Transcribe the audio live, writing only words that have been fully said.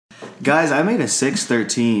Guys, I made a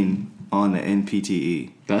 613 on the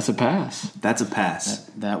NPTE. That's a pass. That's a pass.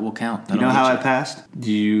 That will count. You know how I passed?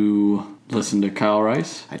 You listen to Kyle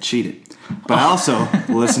Rice? I cheated. But I also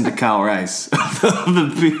listened to Kyle Rice of the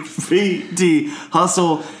PT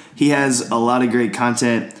Hustle. He has a lot of great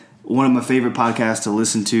content. One of my favorite podcasts to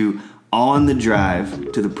listen to on the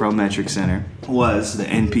drive to the Prometric Center was the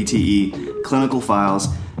NPTE Clinical Files.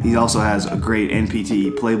 He also has a great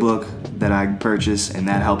NPTE playbook that I purchased, and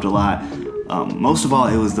that helped a lot. Most of all,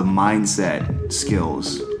 it was the mindset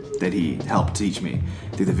skills that he helped teach me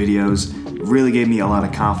through the videos. Really gave me a lot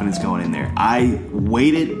of confidence going in there. I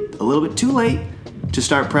waited a little bit too late to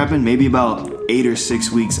start prepping, maybe about 8 or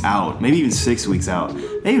 6 weeks out, maybe even 6 weeks out,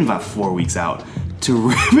 maybe even about 4 weeks out,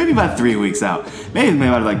 maybe about 3 weeks out, maybe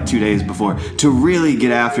about like 2 days before, to really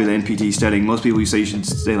get after the NPT studying. Most people say you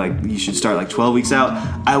should start like 12 weeks out.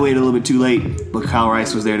 I waited a little bit too late, but Kyle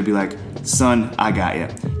Rice was there to be like, son, I got you.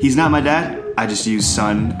 He's not my dad. I just use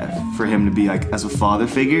son for him to be like as a father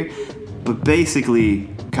figure. But basically,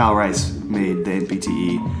 Kyle Rice made the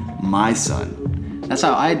NPTE my son. That's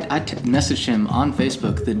how I messaged him on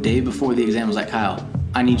Facebook the day before the exam. I was like, Kyle,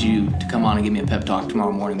 I need you to come on and give me a pep talk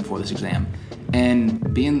tomorrow morning before this exam.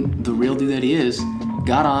 And being the real dude that he is,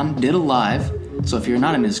 got on, did a live. So if you're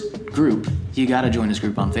not in his group, you got to join his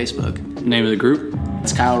group on Facebook. Name of the group?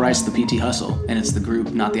 It's Kyle Rice, the PT Hustle, and it's the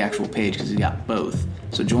group, not the actual page, because he's got both.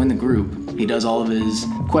 So join the group. He does all of his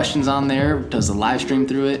questions on there, does the live stream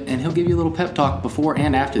through it, and he'll give you a little pep talk before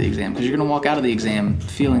and after the exam, because you're going to walk out of the exam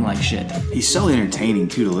feeling like shit. He's so entertaining,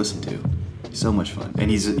 too, to listen to. So much fun.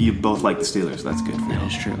 And you both like the Steelers. So that's good for you. That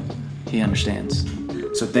is true. He understands.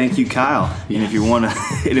 So thank you, Kyle. Yes. And if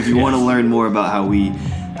you want to learn more about how we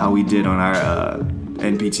did on our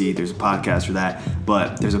NPT, there's a podcast for that.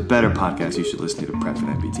 But there's a better podcast you should listen to prep for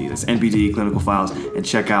NPT. That's NPT Clinical Files. And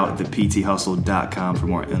check out thepthustle.com for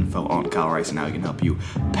more info on Kyle Rice and how he can help you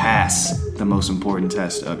pass the most important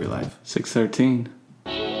test of your life. 613.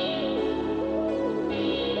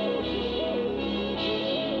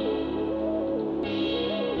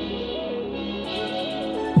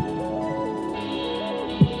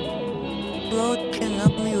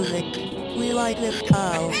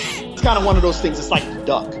 It's kind of one of those things. It's like the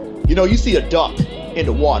duck. You know, you see a duck in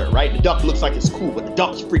the water, right? The duck looks like it's cool, but the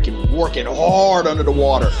duck's freaking working hard under the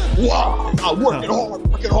water. Wow, working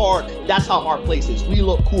hard. That's how our place is. We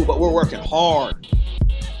look cool, but we're working hard.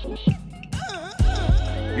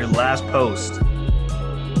 Your last post.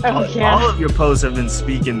 All of your posts have been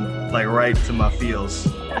speaking like right to my feels.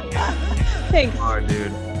 Thanks. Hard,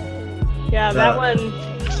 dude. Yeah, that one.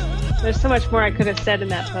 There's so much more I could have said in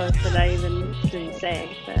that post that I even didn't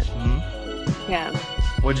say. But yeah.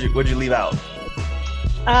 What'd you leave out?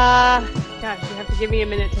 Gosh, you have to give me a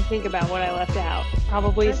minute to think about what I left out.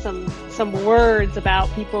 Probably some words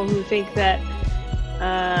about people who think that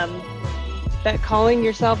that calling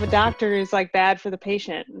yourself a doctor is like bad for the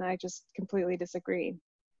patient, and I just completely disagree.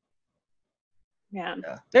 Yeah.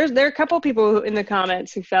 There are a couple people in the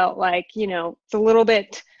comments who felt like, it's a little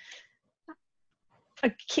bit.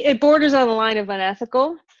 It borders on the line of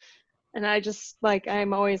unethical, and I just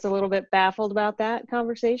I'm always a little bit baffled about that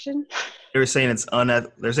conversation. They're saying it's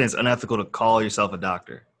unethical to call yourself a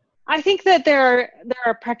doctor. I think that there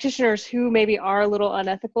are practitioners who maybe are a little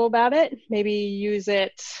unethical about it. Maybe use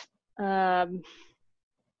it. I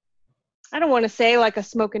don't want to say like a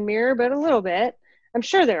smoke and mirror, but a little bit. I'm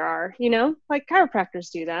sure there are. Like chiropractors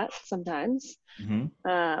do that sometimes.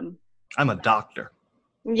 Mm-hmm. I'm a doctor.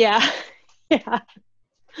 Yeah. Yeah.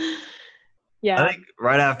 Yeah. I think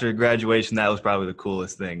right after graduation, that was probably the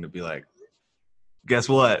coolest thing to be like, guess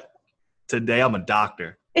what? Today I'm a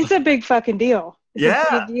doctor. It's a big fucking deal. It's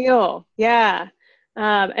a big deal. Yeah.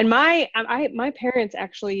 And my parents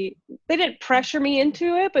actually, they didn't pressure me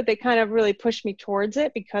into it, but they kind of really pushed me towards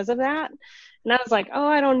it because of that. And I was like, oh,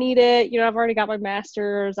 I don't need it. I've already got my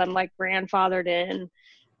master's. I'm like grandfathered in.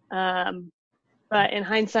 But in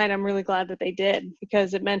hindsight, I'm really glad that they did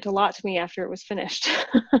because it meant a lot to me after it was finished.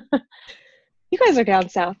 You guys are down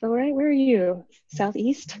south though, right? Where are you?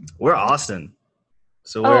 Southeast? We're Austin.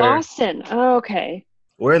 So Austin. Oh, okay.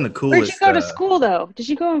 We're in the coolest. Where'd you go to school though? Did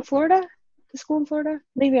you go in Florida? To school in Florida?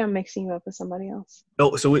 Maybe I'm mixing you up with somebody else.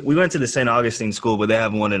 Oh, so we went to the St. Augustine school, but they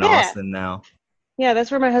have one in Austin now. Yeah,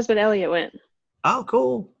 that's where my husband Elliot went. Oh,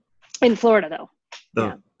 cool. In Florida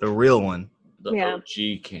though. The real one. The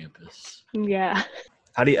OG campus. Yeah.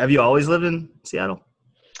 Have you always lived in Seattle?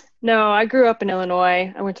 No, I grew up in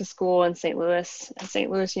Illinois. I went to school in St. Louis, at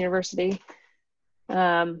St. Louis University.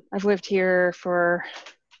 I've lived here for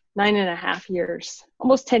 9.5 years,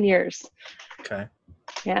 almost 10 years. Okay.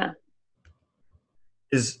 Yeah.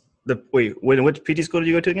 Which PT school did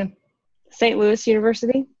you go to again? St. Louis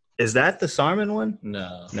University. Is that the Sarman one?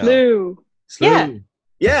 No. SLU. Yeah.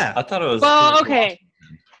 Yeah. I thought it was. Well, okay.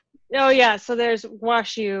 Oh yeah. So there's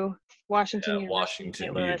Washington University, Washington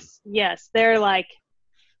St. Louis. Yes, they're like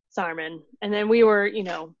Sarman, and then we were,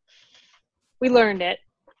 we learned it.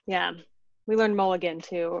 Yeah, we learned Mulligan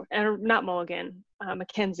too, and not Mulligan,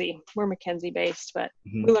 Mackenzie. We're Mackenzie based, but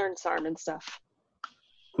we learned Sarman stuff.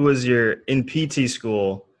 Who was in PT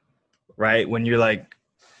school, right? When you're like,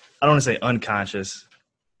 I don't want to say unconscious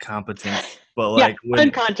competence, but like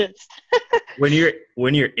unconscious. when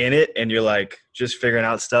you're in it and you're like just figuring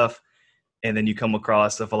out stuff, and then you come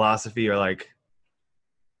across a philosophy or like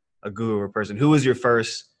a guru or person. Who was your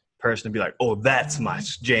first person to be like, oh, that's my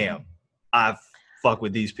jam? I fuck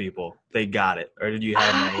with these people. They got it. Or did you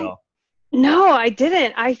have that at all? No, I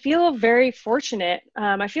didn't. I feel very fortunate.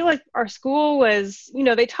 I feel like our school was,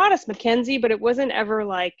 they taught us Mackenzie, but it wasn't ever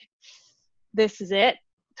like, this is it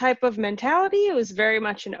type of mentality. It was very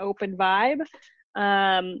much an open vibe.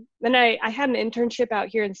 And I had an internship out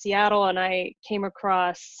here in Seattle, and I came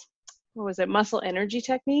across, muscle energy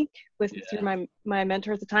technique through my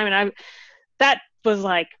mentor at the time. And that was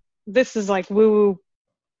like, this is like woo-woo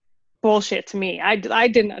bullshit to me. I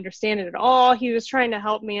didn't understand it at all. He was trying to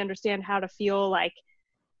help me understand how to feel, like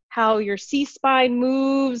how your C-spine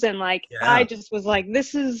moves, and like I just was like,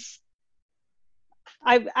 this is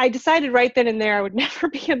I decided right then and there I would never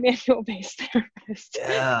be a manual-based therapist.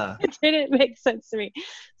 Yeah. It didn't make sense to me.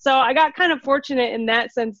 So I got kind of fortunate in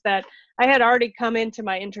that sense that I had already come into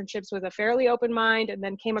my internships with a fairly open mind, and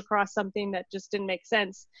then came across something that just didn't make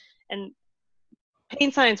sense. And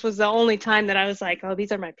pain science was the only time that I was like, oh,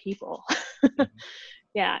 these are my people.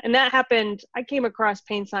 Yeah. And that happened. I came across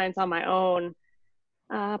pain science on my own,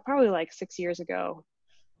 probably like 6 years ago.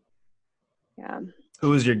 Yeah. Who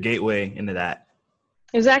was your gateway into that?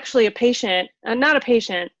 It was actually a patient, not a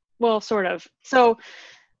patient. Well, sort of. So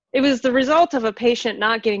it was the result of a patient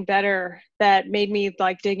not getting better that made me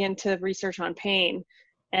like dig into research on pain.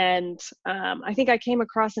 And I think I came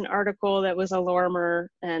across an article that was a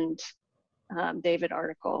Lorimer and David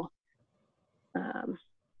article.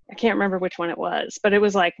 I can't remember which one it was, but it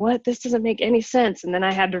was like, what? This doesn't make any sense. And then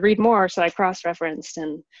I had to read more. So I cross-referenced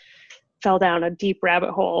and fell down a deep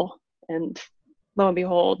rabbit hole. And lo and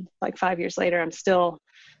behold, like 5 years later, I'm still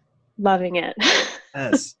loving it.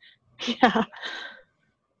 Yes. Yeah.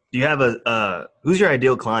 Do you have who's your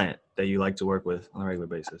ideal client that you like to work with on a regular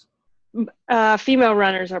basis? Female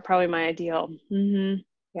runners are probably my ideal. Mm-hmm.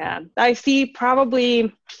 Yeah. I see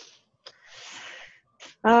probably,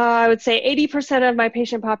 I would say 80% of my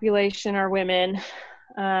patient population are women.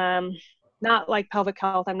 Not like pelvic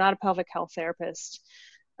health. I'm not a pelvic health therapist.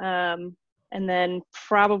 And then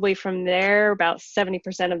probably from there, about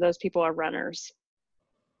 70% of those people are runners.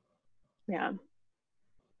 Yeah.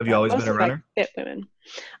 Have you always been a runner? Like fit women.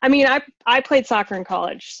 I mean, I played soccer in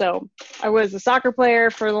college, so I was a soccer player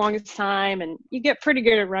for the longest time, and you get pretty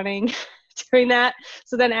good at running doing that.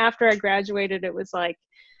 So then after I graduated, it was like,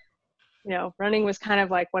 running was kind of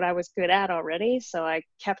like what I was good at already. So I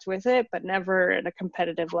kept with it, but never at a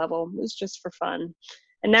competitive level. It was just for fun.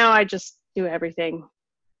 And now I just do everything,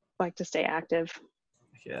 like to stay active.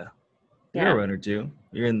 Yeah. You're a runner too.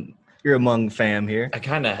 You're among fam here. I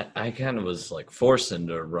kind of was like forced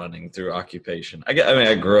into running through occupation.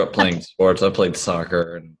 I grew up playing sports. I played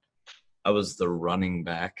soccer, and I was the running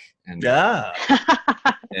back. And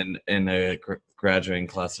in a graduating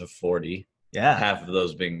class of 40. Yeah. Half of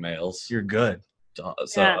those being males. You're good.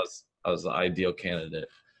 So I was the ideal candidate.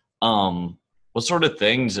 What sort of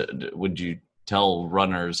things would you tell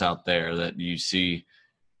runners out there that you see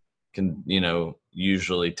can,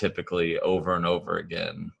 usually typically over and over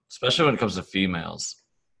again, especially when it comes to females?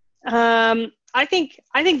 I think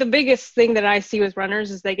the biggest thing that I see with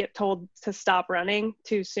runners is they get told to stop running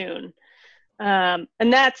too soon. And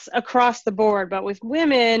that's across the board, but with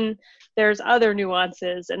women, there's other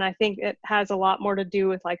nuances. And I think it has a lot more to do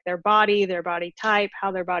with like their body type,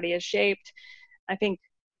 how their body is shaped. I think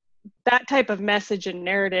that type of message and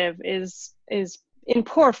narrative is in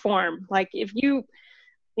poor form. Like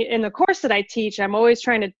in the course that I teach, I'm always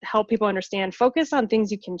trying to help people understand, focus on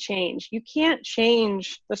things you can change. You can't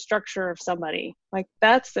change the structure of somebody. Like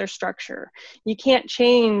that's their structure. You can't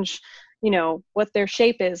change, what their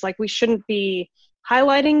shape is. Like we shouldn't be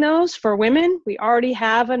highlighting those for women. We already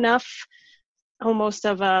have enough almost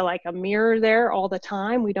of a mirror there all the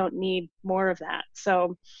time. We don't need more of that.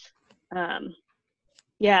 So,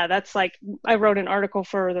 that's like, I wrote an article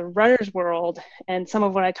for the Runner's World, and some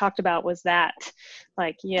of what I talked about was that,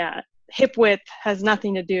 hip width has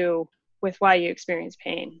nothing to do with why you experience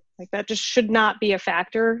pain. Like that just should not be a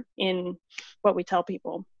factor in what we tell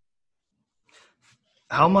people.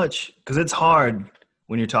 how much, because it's hard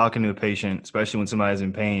when you're talking to a patient, especially when somebody's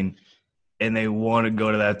in pain and they want to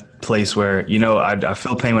go to that place where, you know, I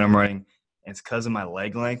feel pain when I'm running, and it's because of my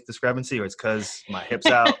leg length discrepancy, or it's because my hip's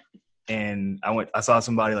out. And I saw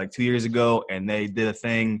somebody like 2 years ago and they did a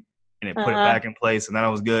thing and it put it back in place, and then I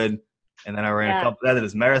was good. And then I ran a couple, I did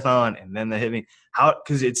this marathon, and then they hit me.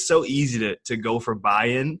 Because it's so easy to go for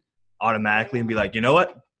buy-in automatically and be like, you know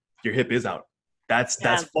what? Your hip is out. That's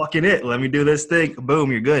fucking it. Let me do this thing.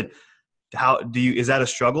 Boom, you're good. Is that a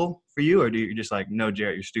struggle for you, or you're just like, no,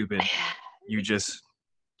 Jarrett, you're stupid. You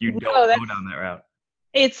don't go down that route.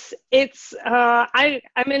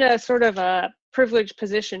 I'm in a sort of a privileged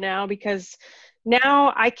position now, because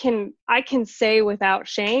now I can say without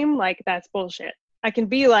shame, like, that's bullshit. I can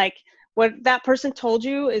be like, what that person told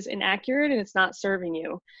you is inaccurate and it's not serving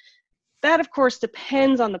you. That, of course,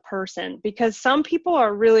 depends on the person, because some people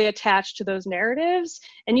are really attached to those narratives,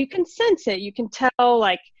 and you can sense it. You can tell,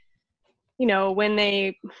 like, you know, when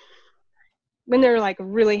they're like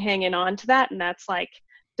really hanging on to that, and that's like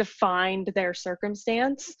defined their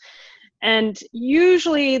circumstance. And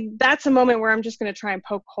usually that's a moment where I'm just going to try and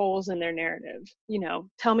poke holes in their narrative. You know,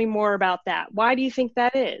 tell me more about that. Why do you think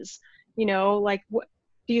that is? You know, like, what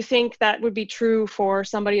do you think that would be true for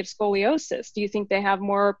somebody of scoliosis? Do you think they have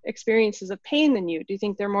more experiences of pain than you? Do you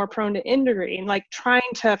think they're more prone to injury? And like trying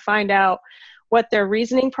to find out what their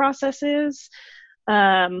reasoning process is.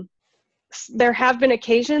 There have been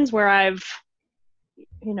occasions where I've,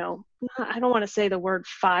 you know, I don't want to say the word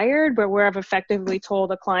fired, but where I've effectively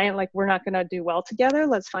told a client, like, we're not going to do well together.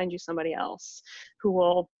 Let's find you somebody else who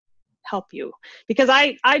will help you. Because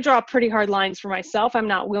I draw pretty hard lines for myself. I'm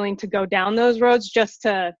not willing to go down those roads just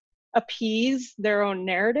to appease their own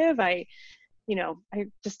narrative. I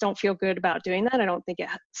just don't feel good about doing that. I don't think it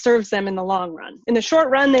serves them in the long run. In the short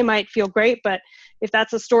run, they might feel great, but if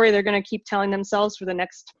that's a story they're going to keep telling themselves for the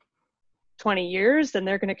next 20 years, then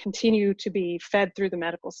they're going to continue to be fed through the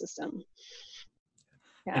medical system.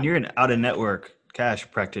 Yeah. And you're an out-of-network cash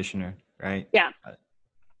practitioner, right? Yeah.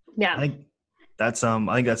 I think that's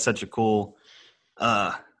such a cool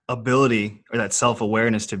ability, or that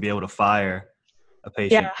self-awareness to be able to fire a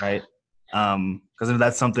patient, right? Because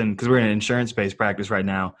that's something, because we're in an insurance-based practice right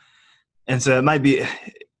now, and so it might be,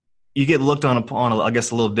 you get looked on I guess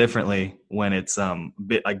a little differently when it's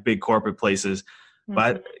big corporate places.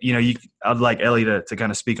 But you know, I'd like Ellie to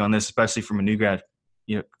kind of speak on this, especially from a new grad.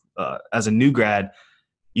 You know, as a new grad,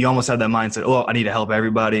 you almost have that mindset, oh, I need to help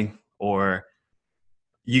everybody, or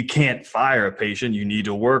you can't fire a patient. You need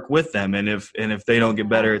to work with them, and if they don't get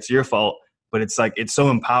better, it's your fault. But it's like, it's so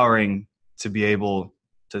empowering to be able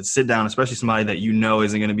to sit down, especially somebody that you know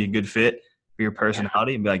isn't going to be a good fit for your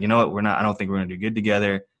personality, and be like, you know what, I don't think we're going to do good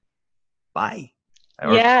together. Bye.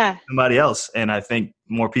 Or somebody else. And I think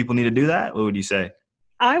more people need to do that. What would you say?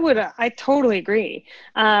 I totally agree.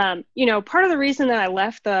 You know, part of the reason that I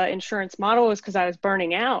left the insurance model was because I was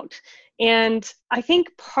burning out. And I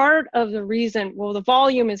think part of the reason, well, the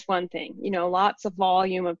volume is one thing, you know, lots of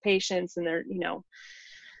volume of patients, and they're, you know,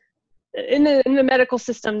 in the medical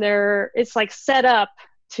system, it's like set up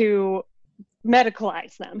to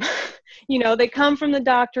medicalize them. You know, they come from the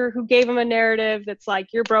doctor who gave them a narrative that's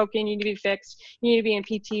like, you're broken, you need to be fixed, you need to be in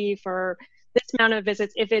PT for this amount of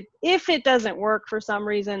visits. If it doesn't work for some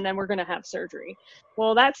reason, then we're going to have surgery.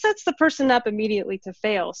 Well, that sets the person up immediately to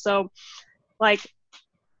fail. So like,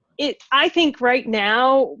 I think right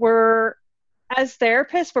now as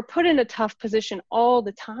therapists, we're put in a tough position all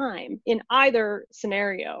the time in either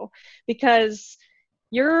scenario, because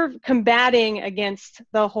you're combating against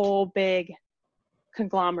the whole big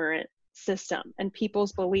conglomerate system and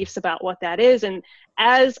people's beliefs about what that is. And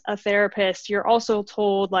as a therapist, you're also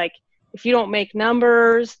told, like, if you don't make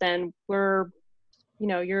numbers, then you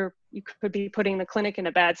could be putting the clinic in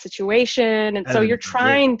a bad situation. And so you're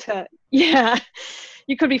trying to,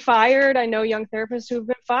 you could be fired. I know young therapists who've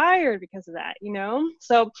been fired because of that, you know?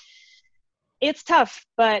 So it's tough,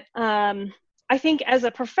 but I think as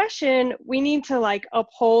a profession, we need to like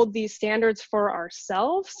uphold these standards for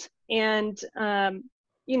ourselves. And,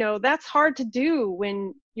 you know, that's hard to do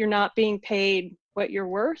when you're not being paid what you're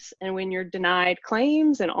worth, and when you're denied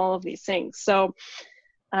claims and all of these things. So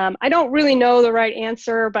I don't really know the right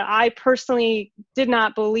answer, but I personally did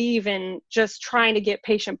not believe in just trying to get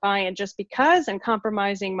patient buy-in just because, and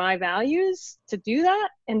compromising my values to do that,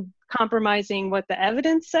 and compromising what the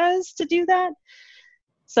evidence says to do that.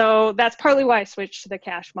 So that's partly why I switched to the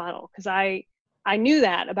cash model, because I knew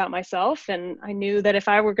that about myself, and I knew that if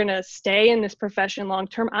I were going to stay in this profession long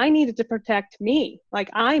term, I needed to protect me. Like,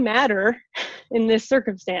 I matter in this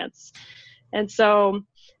circumstance. And so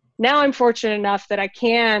now I'm fortunate enough that I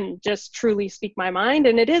can just truly speak my mind,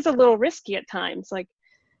 and it is a little risky at times. Like,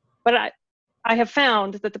 but I have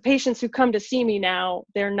found that the patients who come to see me now,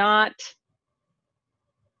 they're not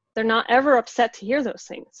ever upset to hear those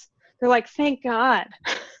things. They're like, thank God.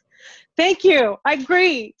 Thank you. I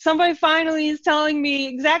agree. Somebody finally is telling me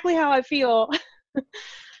exactly how I feel.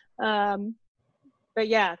 But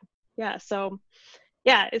yeah. So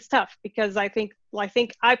yeah, it's tough because I think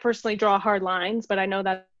I personally draw hard lines, but I know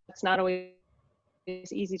that it's not always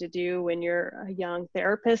easy to do when you're a young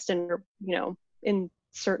therapist and you're, in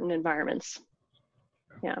certain environments.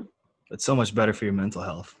 Yeah. It's so much better for your mental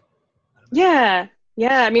health. Yeah.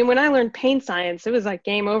 I mean, when I learned pain science, it was like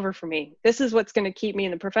game over for me. This is what's going to keep me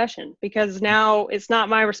in the profession, because now it's not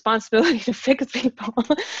my responsibility to fix people.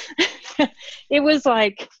 It was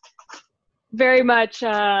like very much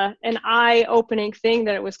an eye-opening thing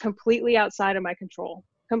that it was completely outside of my control,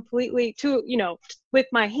 completely with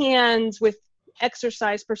my hands, with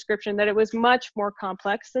exercise prescription, that it was much more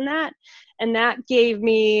complex than that. And that gave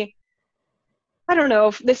me, I don't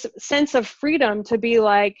know, this sense of freedom to be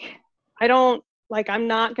like, I'm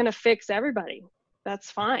not going to fix everybody.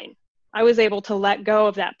 That's fine. I was able to let go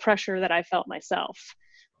of that pressure that I felt myself.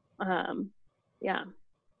 Yeah.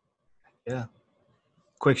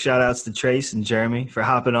 Quick shout outs to Trace and Jeremy for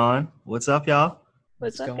hopping on. What's up, y'all?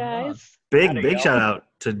 What's up, guys? Big shout out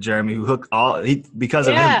to Jeremy, who hooked because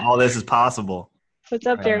of him, all this is possible. What's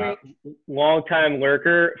up, Jeremy? Long time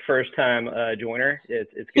lurker, first time joiner.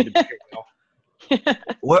 It's good to be here.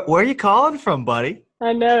 Where are you calling from, buddy?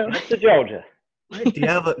 I know. To Georgia. Do you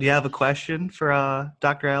have a question for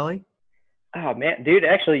Dr. Ellie? Oh man, dude!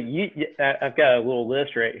 Actually, I've got a little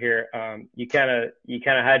list right here. You kind of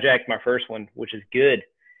hijacked my first one, which is good.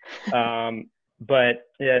 But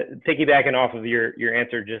piggybacking off of your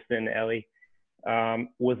answer just then, Ellie,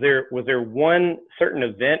 was there one certain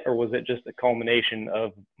event, or was it just a culmination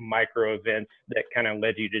of micro events that kind of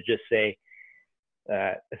led you to just say,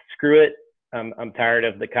 "Screw it, I'm tired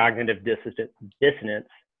of the cognitive dissonance.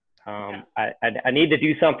 I need to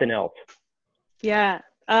do something else." Yeah.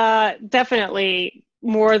 Definitely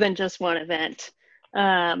more than just one event.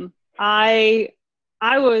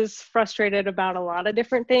 I was frustrated about a lot of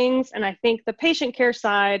different things. And I think the patient care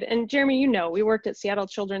side, and Jeremy, we worked at Seattle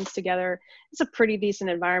Children's together. It's a pretty decent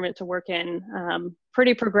environment to work in,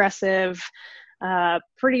 pretty progressive,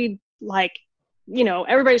 pretty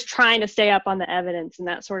everybody's trying to stay up on the evidence and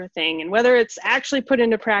that sort of thing. And whether it's actually put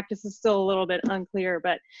into practice is still a little bit unclear,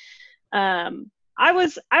 but I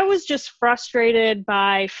was just frustrated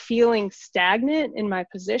by feeling stagnant in my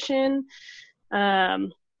position.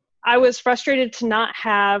 I was frustrated to not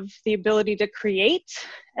have the ability to create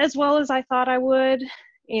as well as I thought I would.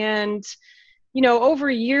 And,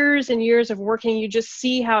 over years and years of working, you just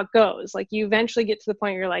see how it goes. Like, you eventually get to the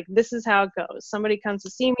point where you're like, this is how it goes. Somebody comes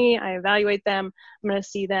to see me, I evaluate them. I'm going to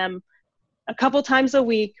see them a couple times a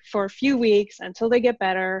week for a few weeks until they get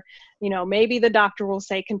better. Maybe the doctor will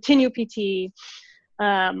say, continue PT.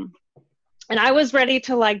 And I was ready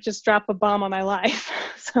to just drop a bomb on my life.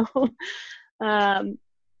 So,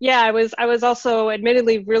 I was also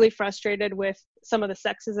admittedly really frustrated with some of the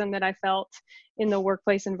sexism that I felt in the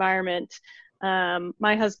workplace environment.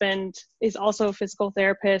 My husband is also a physical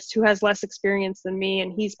therapist who has less experience than me,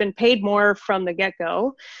 and he's been paid more from the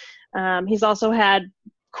get-go. He's also had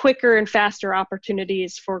quicker and faster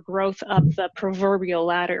opportunities for growth up the proverbial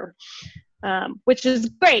ladder, which is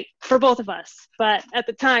great for both of us. But at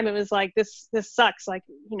the time, it was like, this sucks.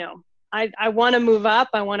 I want to move up.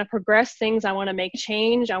 I want to progress things. I want to make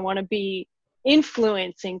change. I want to be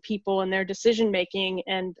influencing people in their decision making.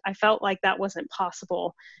 And I felt like that wasn't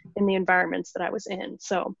possible in the environments that I was in.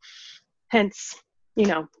 So hence,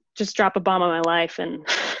 just drop a bomb on my life and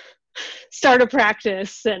start a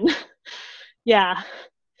practice and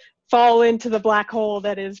fall into the black hole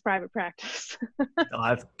that is private practice.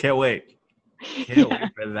 I can't wait. Can't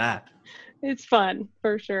wait for that. It's fun,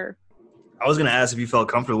 for sure. I was going to ask if you felt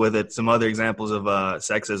comfortable with it, some other examples of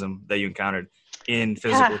sexism that you encountered in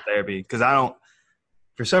physical therapy. Because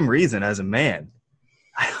for some reason, as a man,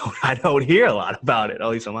 I don't hear a lot about it, at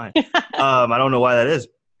least on mine. I don't know why that is.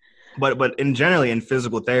 But generally in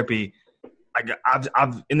physical therapy,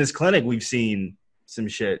 I've in this clinic, we've seen some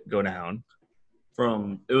shit go down.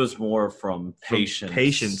 It was more from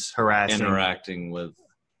patients harassing, interacting with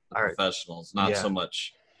professionals, not so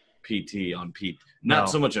much PT on PT.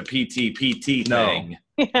 Not so much a PT thing.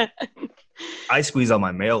 I squeeze all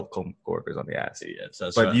my male coworkers on the ass. Yes,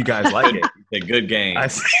 that's but right. You guys like it. A good game.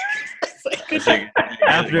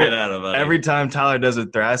 Every time Tyler does a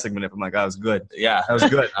thoracic manip, I'm like, that was good. Yeah, that was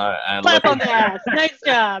good. Clap on the ass. Nice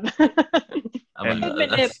job.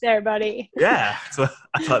 Nip there, buddy. Yeah, so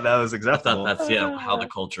I thought that was I acceptable. thought that's how the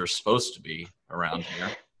culture is supposed to be around here.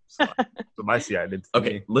 So my CI did.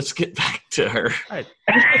 Okay, let's get back to her. Right.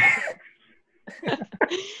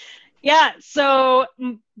 Yeah, so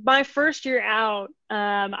my first year out,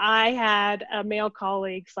 I had a male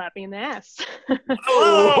colleague slap me in the ass. I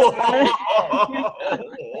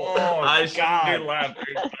shouldn't be laughing,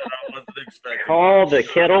 but I wasn't expecting. Call the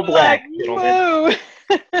kettle black. Whoa.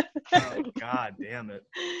 Oh, God damn it.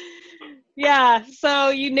 Yeah, so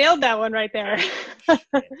you nailed that one right there.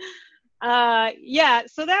 Yeah,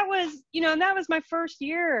 so that was, that was my first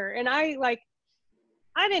year, and I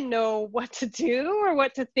didn't know what to do or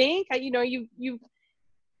what to think. You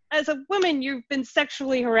as a woman, you've been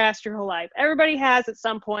sexually harassed your whole life. Everybody has at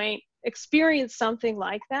some point experienced something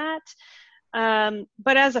like that.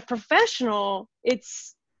 But as a professional,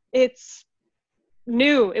 it's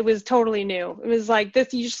new. It was totally new. It was like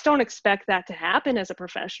this. You just don't expect that to happen as a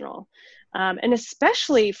professional. And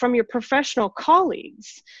especially from your professional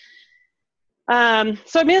colleagues.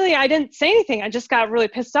 So immediately I didn't say anything. I just got really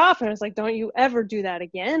pissed off and I was like, don't you ever do that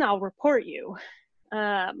again. I'll report you.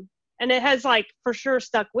 And it has for sure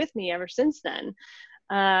stuck with me ever since then.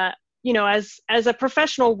 As a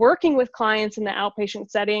professional working with clients in the outpatient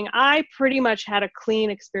setting, I pretty much had a clean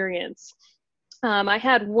experience. I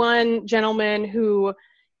had one gentleman who,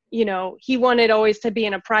 he wanted always to be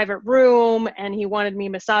in a private room and he wanted me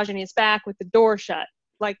massaging his back with the door shut,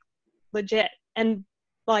 legit. And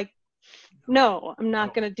no, I'm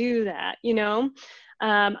not going to do that.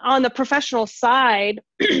 On the professional side,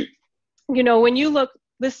 when you look,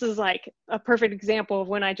 this is a perfect example of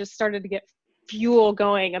when I just started to get fuel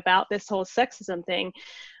going about this whole sexism thing,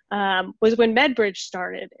 was when MedBridge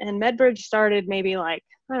started. And MedBridge started maybe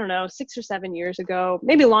 6 or 7 years ago,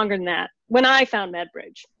 maybe longer than that, when I found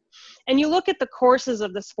MedBridge. And you look at the courses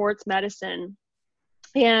of the sports medicine,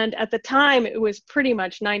 and at the time it was pretty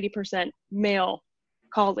much 90% male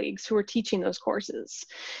colleagues who were teaching those courses.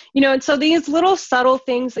 And so these little subtle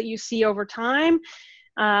things that you see over time,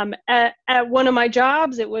 at one of my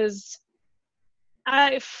jobs,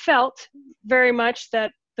 I felt very much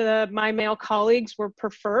that my male colleagues were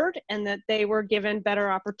preferred and that they were given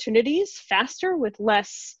better opportunities faster with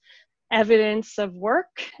less evidence of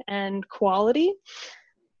work and quality.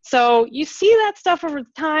 So you see that stuff over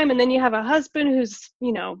time, and then you have a husband who's,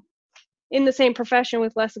 in the same profession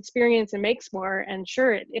with less experience and makes more, and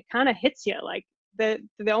sure, it kind of hits you.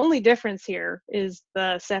 The only difference here is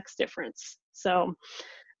the sex difference. So,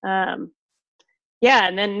 yeah,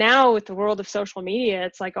 and then now with the world of social media,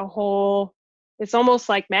 it's it's almost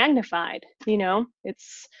magnified,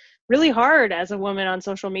 It's really hard as a woman on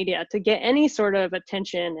social media to get any sort of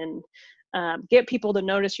attention and get people to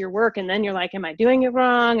notice your work. And then you're like, am I doing it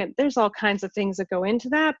wrong? And there's all kinds of things that go into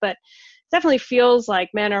that, but definitely feels like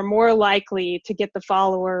men are more likely to get the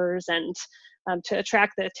followers and to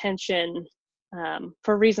attract the attention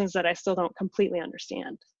for reasons that I still don't completely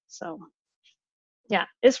understand. So yeah,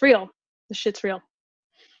 it's real. The shit's real.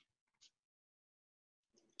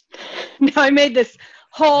 No, I made this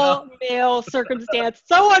whole male circumstance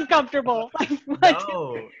so uncomfortable.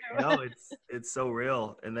 No, it's so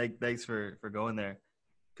real. And thanks for going there,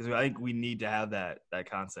 because I think we need to have that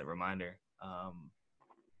constant reminder. Sure.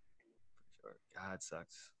 God, it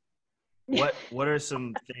sucks. What are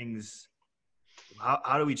some things?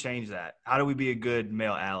 How do we change that? How do we be a good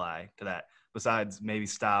male ally to that? Besides maybe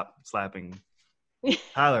stop slapping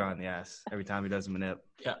Tyler on the ass every time he does a manip.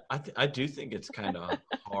 Yeah, I do think it's kind of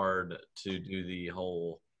hard to do the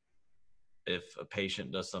whole, if a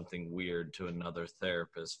patient does something weird to another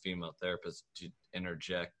therapist, female therapist, to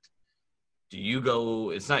interject. Do you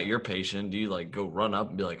go, it's not your patient, do you go run up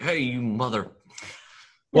and be like, hey, you mother?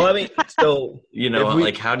 Well, I mean, so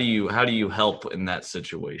how do you help in that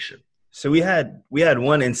situation? So we had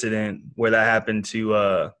one incident where that happened to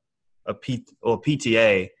a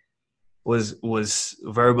PTA was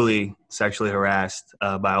verbally sexually harassed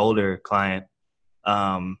by an older client.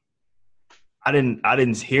 I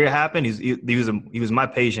didn't hear it happen. He was my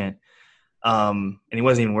patient, and he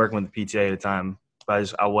wasn't even working with the PTA at the time.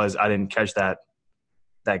 But I didn't catch that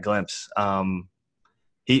glimpse.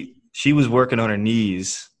 She was working on her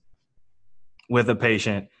knees with a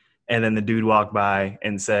patient, and then the dude walked by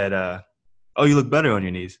and said, "Oh, you look better on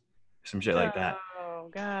your knees," some shit like that. Oh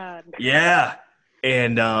God. Yeah,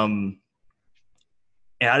 and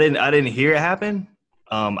I didn't hear it happen.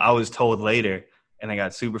 I was told later, and I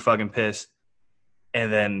got super fucking pissed,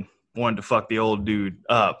 and then wanted to fuck the old dude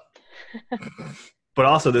up. But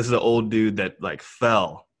also, this is an old dude that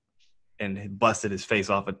fell and busted his face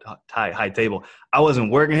off a high table. I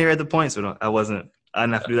wasn't working here at the point, so I wasn't I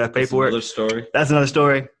didn't have to do that paperwork. That's another story. That's another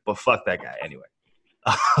story. But fuck that guy anyway.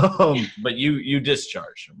 But you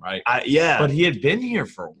discharged him, right? Yeah. But he had been here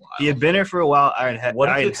for a while. He had been here for a while. What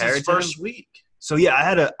if I it's his inherited first him. week? So yeah,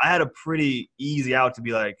 I had a pretty easy out to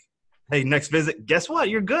be like, hey, next visit, guess what?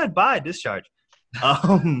 You're good. Bye, discharge.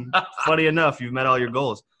 Funny enough, you've met all your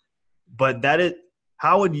goals. But can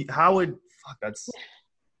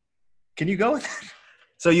you go with that?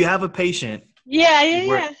 So you have a patient.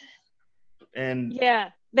 Yeah. And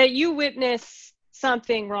that you witness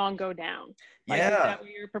something wrong go down. Like, is that what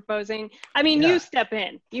you're proposing? I mean, you step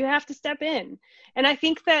in. You have to step in. And I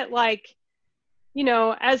think that, like, you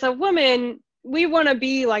know, as a woman, we want to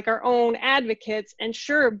be like our own advocates. And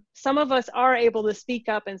sure, some of us are able to speak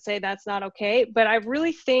up and say that's not okay. But I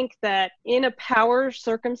really think that in a power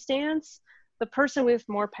circumstance, the person with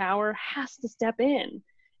more power has to step in.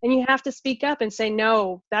 And you have to speak up and say,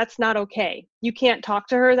 no, that's not okay. You can't talk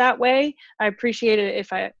to her that way. I appreciate it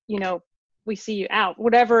if we see you out,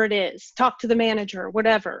 whatever it is, talk to the manager,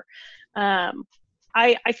 whatever.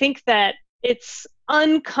 I think that it's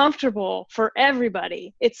uncomfortable for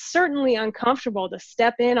everybody. It's certainly uncomfortable to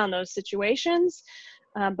step in on those situations.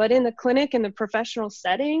 But in the clinic, in the professional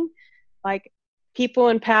setting, like, people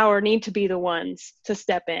in power need to be the ones to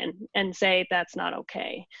step in and say, that's not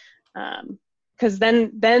okay. Because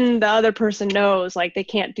then the other person knows, like, they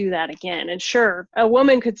can't do that again. And sure, a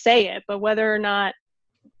woman could say it, but whether or not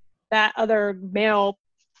that other male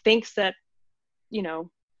thinks that, you know,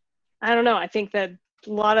 I don't know. I think that a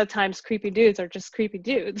lot of times creepy dudes are just creepy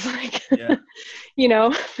dudes. Like, you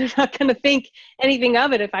know, they're not going to think anything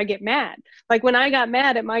of it if I get mad. Like, when I got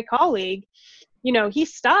mad at my colleague, you know, he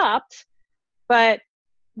stopped, but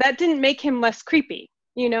that didn't make him less creepy,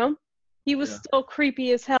 you know? He was still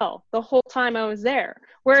creepy as hell the whole time I was there.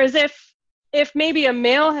 Whereas if maybe a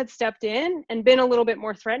male had stepped in and been a little bit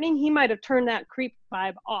more threatening, he might have turned that creep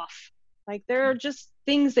vibe off. Like, there are just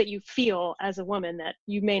things that you feel as a woman that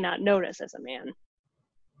you may not notice as a man.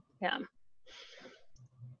 Yeah.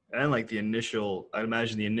 And like I'd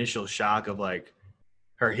imagine the initial shock of, like,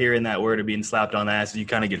 her hearing that word or being slapped on the ass, you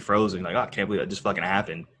kind of get frozen. Like, oh, I can't believe that just fucking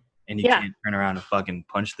happened. And you can't turn around and fucking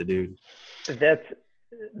punch the dude.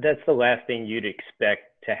 That's the last thing you'd expect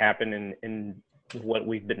to happen in what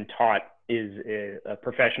we've been taught is a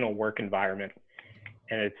professional work environment.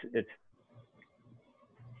 And it's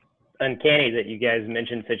uncanny that you guys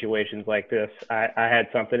mentioned situations like this. I had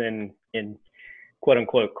something in quote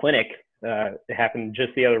unquote clinic. It happened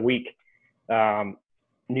just the other week.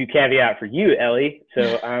 New caveat for you, Ellie.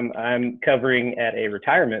 So I'm covering at a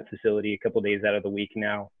retirement facility a couple days out of the week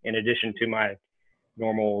now, in addition to my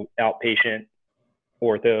normal outpatient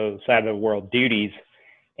ortho side of the world duties.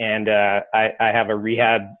 And I have a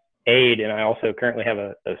rehab aide, and I also currently have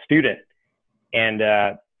a student. And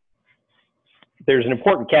there's an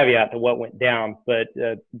important caveat to what went down, but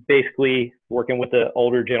basically working with the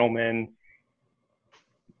older gentleman,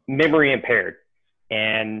 memory impaired,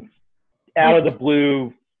 and out of the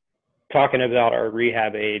blue, talking about our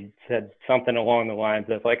rehab aide, said something along the lines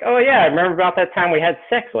of like, oh yeah, I remember about that time we had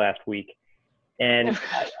sex last week. And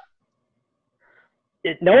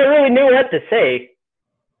no one really knew what to say.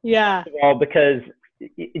 Yeah. First of all, because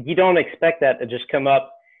you don't expect that to just come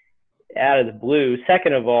up out of the blue.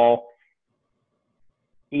 Second of all,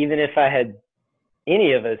 even if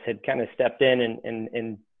any of us had kind of stepped in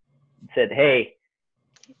and said, hey,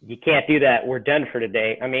 you can't do that, we're done for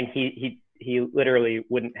today. I mean, he literally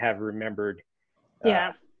wouldn't have remembered.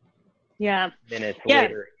 Minutes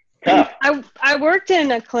later. Tough. I worked in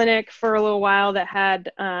a clinic for a little while that had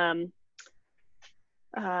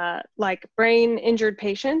like brain injured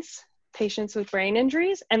patients with brain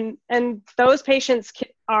injuries, and those patients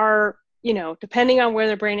are, you know, depending on where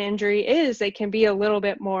the brain injury is, they can be a little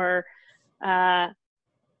bit more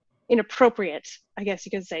inappropriate, I guess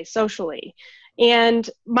you could say, socially. And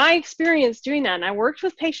my experience doing that, and I worked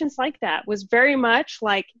with patients like that, was very much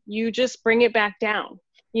like, you just bring it back down,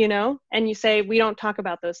 you know, and you say, we don't talk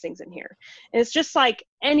about those things in here. And it's just like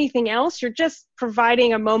anything else. You're just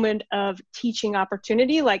providing a moment of teaching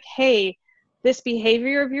opportunity. Like, hey, this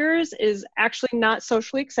behavior of yours is actually not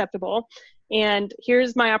socially acceptable. And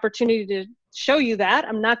here's my opportunity to show you that.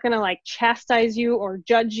 I'm not going to like chastise you or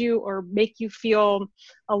judge you or make you feel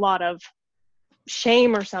a lot of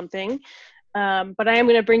shame or something. But I am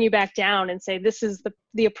going to bring you back down and say, this is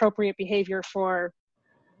the appropriate behavior for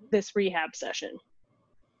this rehab session.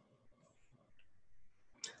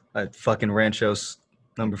 That fucking Ranchos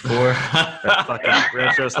number 4. That fucking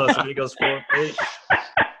Ranchos Los Amigos 4 page.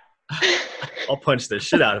 I'll punch the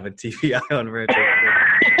shit out of a TBI on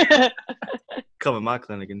Ranchos. Come in my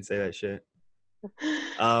clinic and say that shit.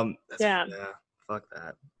 Fuck Fuck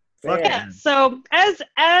that. Yeah. So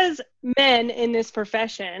as men in this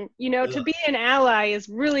profession, to be an ally is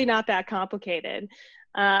really not that complicated.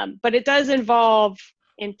 But it does involve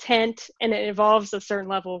intent, and it involves a certain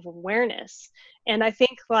level of awareness. And I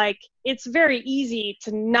think it's very easy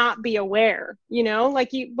to not be aware,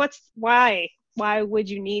 why would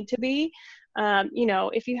you need to be?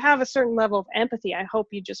 If you have a certain level of empathy, I hope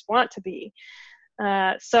you just want to be.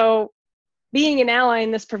 So being an ally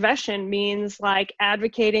in this profession means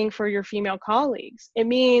advocating for your female colleagues. It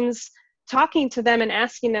means talking to them and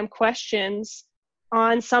asking them questions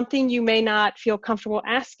on something you may not feel comfortable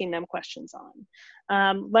asking them questions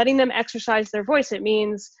on. Letting them exercise their voice. It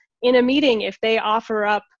means in a meeting, if they offer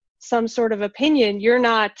up some sort of opinion, you're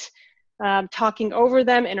not talking over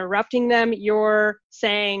them, interrupting them. You're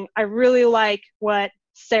saying, I really like what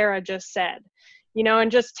Sarah just said,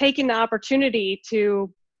 and just taking the opportunity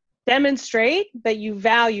to demonstrate that you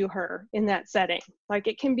value her in that setting.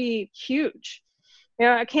 It can be huge.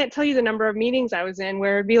 I can't tell you the number of meetings I was in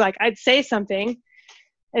where it'd be I'd say something,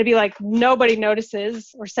 and it'd be nobody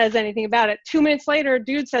notices or says anything about it. 2 minutes later, a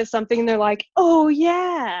dude says something, and they're like, oh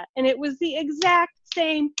yeah, and it was the exact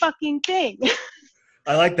same fucking thing.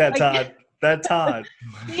 I like that, Todd. That Todd.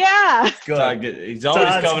 Yeah. Good. He's always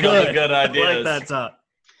coming up with good ideas. I like that, Todd.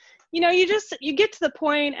 You get to the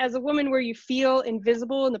point as a woman where you feel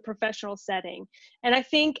invisible in the professional setting. And I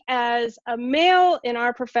think as a male in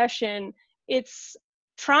our profession, it's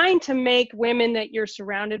trying to make women that you're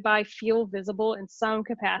surrounded by feel visible in some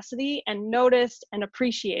capacity and noticed and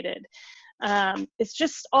appreciated. It's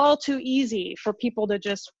just all too easy for people to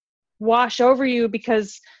just wash over you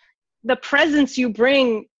because the presence you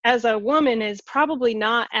bring as a woman is probably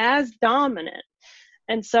not as dominant.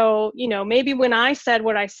 And so, maybe when I said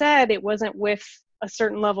what I said, it wasn't with a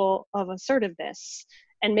certain level of assertiveness.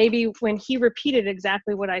 And maybe when he repeated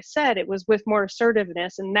exactly what I said, it was with more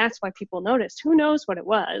assertiveness. And that's why people noticed. Who knows what it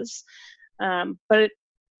was? But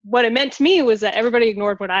what it meant to me was that everybody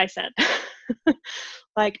ignored what I said.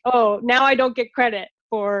 Oh, now I don't get credit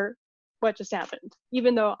for what just happened,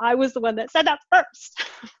 even though I was the one that said that first.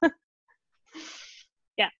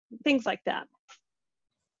 Yeah, things like that.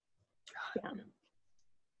 Yeah.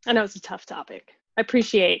 I know it's a tough topic. I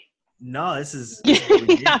appreciate this is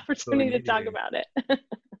the opportunity to talk about it.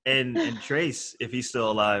 and Trace, if he's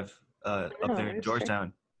still alive, up there in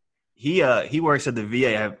Georgetown, he works at the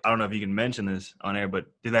VA. I don't know if you can mention this on air, but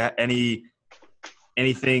do that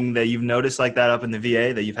anything that you've noticed like that up in the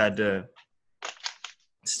VA that you've had to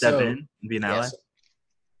step in and be an ally?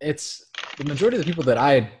 It's the majority of the people that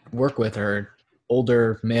I work with are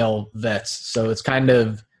older male vets, so it's kind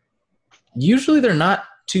of usually they're not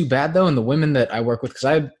too bad though. And the women that I work with, because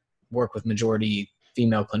I work with majority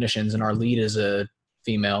female clinicians and our lead is a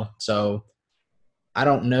female, so I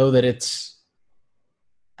don't know that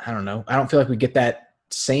I don't feel like we get that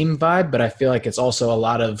same vibe, but I feel like it's also a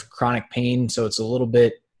lot of chronic pain, so it's a little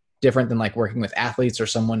bit different than working with athletes or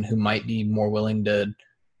someone who might be more willing to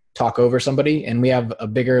talk over somebody. And we have a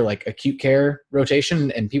bigger acute care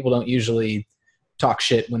rotation, and people don't usually talk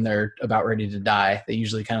shit when they're about ready to die. They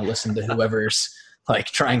usually kind of listen to whoever's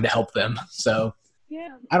trying to help them. So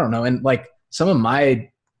yeah, I don't know. And some of my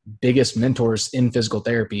biggest mentors in physical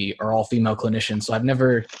therapy are all female clinicians. So I've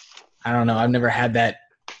never had that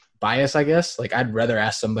bias, I guess. I'd rather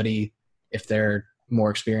ask somebody if they're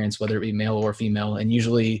more experienced, whether it be male or female. And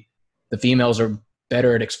usually the females are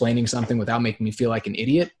better at explaining something without making me feel like an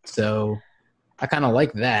idiot. So I kind of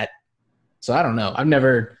like that. So I don't know.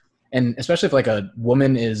 And especially if a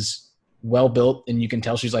woman is well built and you can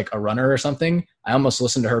tell she's a runner or something, I almost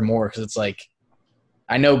listen to her more because it's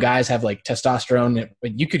I know guys have testosterone,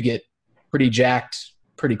 but you could get pretty jacked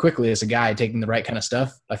pretty quickly as a guy taking the right kind of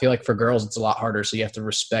stuff. I feel like for girls it's a lot harder, so you have to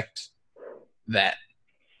respect that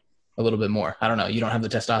a little bit more. I don't know. You don't have the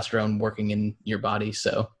testosterone working in your body,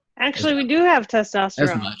 so actually we do have testosterone.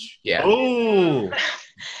 As much, yeah. Oh.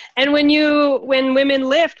 And when women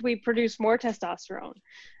lift, we produce more testosterone.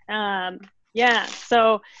 Yeah.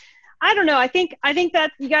 So I don't know. I think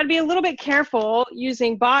that you got to be a little bit careful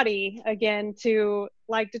using body again to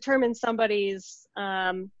determine somebody's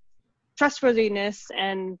trustworthiness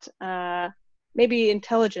and maybe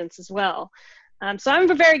intelligence as well. So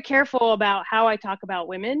I'm very careful about how I talk about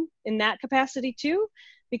women in that capacity too,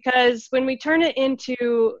 because when we turn it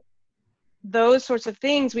into those sorts of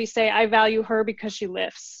things, we say, I value her because she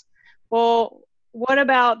lifts. Well, what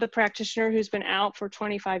about the practitioner who's been out for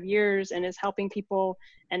 25 years and is helping people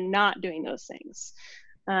and not doing those things?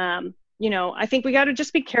 I think we got to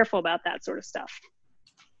just be careful about that sort of stuff.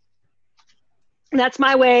 And that's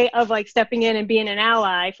my way of stepping in and being an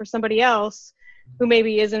ally for somebody else who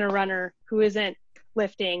maybe isn't a runner, who isn't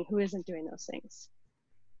lifting, who isn't doing those things.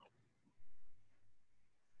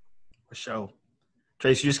 For sure.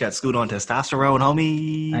 Trace, you just got schooled on testosterone,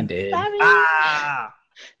 homie. I did.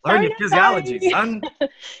 Learn your physiology, son.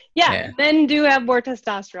 Yeah, men do have more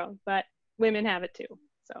testosterone, but women have it too.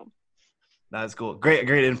 So that's cool. Great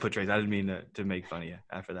input, Trace. I didn't mean to make fun of you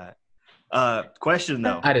after that. Question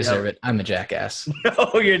though. I deserve it. I'm a jackass.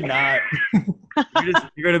 No, you're not.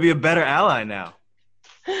 You're gonna be a better ally now.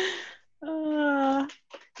 I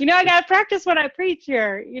gotta practice what I preach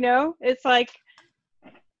here. It's like,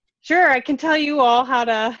 sure, I can tell you all how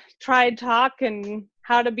to try and talk and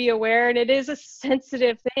how to be aware, and it is a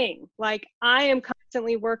sensitive thing. Like, I am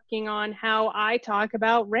constantly working on how I talk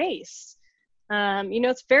about race.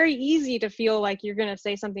 It's very easy to feel like you're going to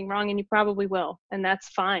say something wrong, and you probably will, and that's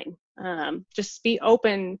fine. Just be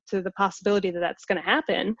open to the possibility that that's going to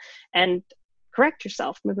happen and correct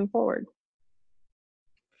yourself moving forward.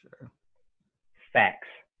 Sure. Facts.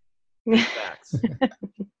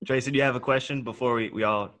 Tracy, do you have a question before we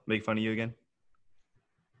all make fun of you again?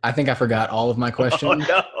 I think I forgot all of my questions. Oh,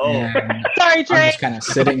 no. Sorry, Trey. I'm just kind of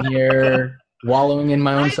sitting here wallowing in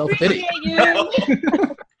my own self-pity.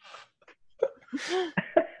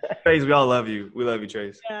 Trace, we all love you. We love you,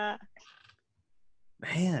 Trace. Yeah.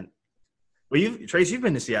 Man. Well, Trace, you've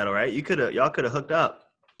been to Seattle, right? Y'all could have hooked up.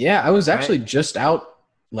 Yeah, I was actually just out,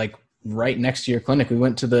 like, right next to your clinic. We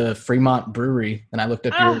went to the Fremont Brewery, and I looked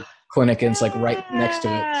up your clinic, and it's, like, right next to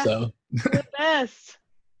it. So the best.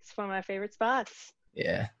 It's one of my favorite spots.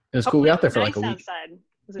 Yeah, it was cool. We were out there for like a week. Outside.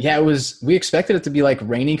 It was. We expected it to be like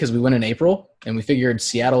rainy because we went in April, and we figured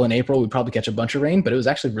Seattle in April we'd probably catch a bunch of rain, but it was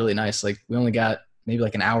actually really nice. Like, we only got maybe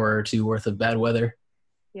like an hour or two worth of bad weather.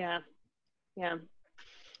 Yeah,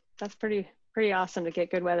 that's pretty awesome to get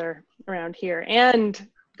good weather around here, and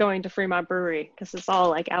going to Fremont Brewery because it's all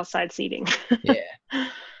like outside seating. Yeah.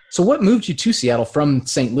 So, what moved you to Seattle from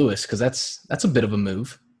St. Louis? Because that's a bit of a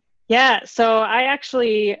move. Yeah, so I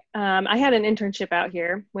actually, I had an internship out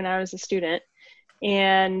here when I was a student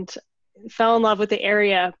and fell in love with the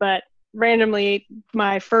area, but randomly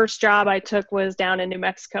my first job I took was down in New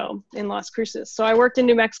Mexico in Las Cruces. So I worked in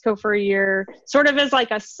New Mexico for a year, sort of as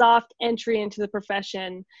like a soft entry into the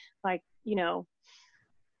profession. Like,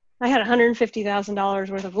 I had $150,000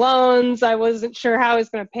 worth of loans. I wasn't sure how I was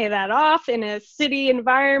going to pay that off in a city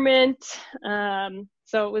environment.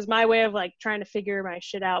 So it was my way of like trying to figure my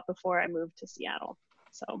shit out before I moved to Seattle.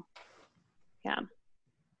 So, yeah.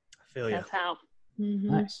 I feel you. That's how.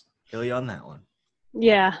 Mm-hmm. Nice. Feel you on that one.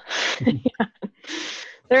 Yeah.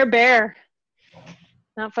 They're a bear.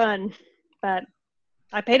 Not fun. But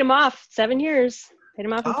I paid them off 7 years. Paid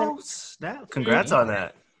them off in 7 years. Snap. Congrats on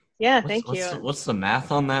that. Yeah, thank you. What's the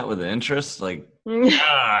math on that with the interest? Like,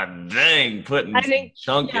 God dang, putting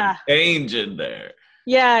chunk and change in there.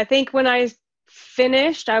 Yeah, I think when I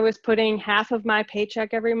finished, I was putting half of my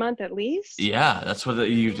paycheck every month at least. Yeah, that's what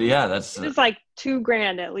that's. It's like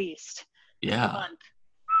 $2,000 at least. Yeah. A month.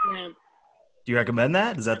 Yeah. Do you recommend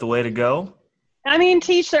that? Is that the way to go? I mean,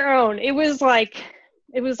 teach their own. It was like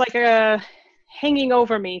a hanging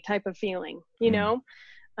over me type of feeling, It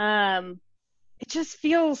just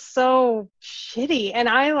feels so shitty. And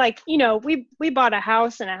I we bought a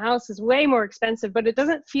house, and a house is way more expensive, but it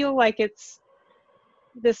doesn't feel like it's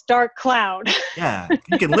this dark cloud. Yeah,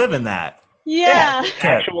 you can live in that. Yeah.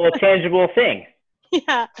 Actual tangible thing.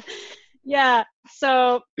 Yeah.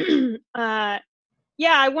 So,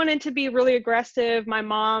 I wanted to be really aggressive. My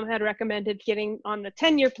mom had recommended getting on the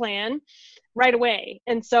 10-year plan right away.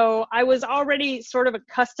 And so I was already sort of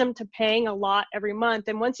accustomed to paying a lot every month.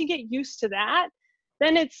 And once you get used to that,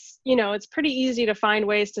 then it's pretty easy to find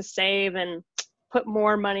ways to save and put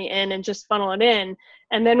more money in and just funnel it in.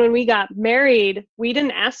 And then when we got married, we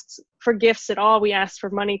didn't ask for gifts at all. We asked for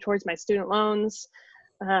money towards my student loans.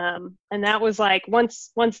 And that was like,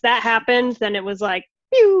 once that happened, then it was like,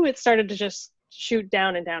 pew, it started to just shoot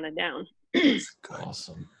down and down and down.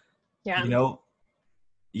 Awesome. Yeah.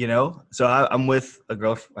 So I'm with a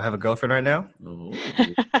girl. I have a girlfriend right now.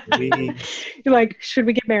 You're like, should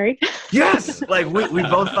we get married? Yes. Like we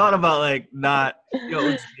both thought about like not,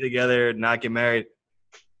 let's be together, not get married.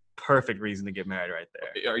 Perfect reason to get married right there.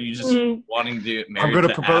 Are you just wanting to get married? I'm going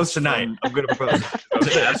to propose tonight. I'm going to propose.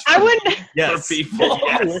 I wouldn't. Yes. For people.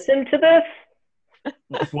 Yes. Listen to this.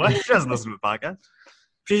 What? She doesn't listen to the podcast.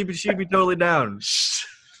 She'd be totally down.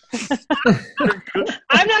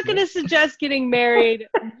 I'm not going to suggest getting married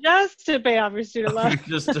just to pay off your student loan.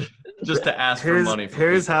 just to ask for money.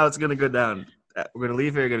 Here's how it's going to go down. We're going to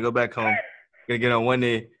leave here. We're going to go back home. We're going to get on one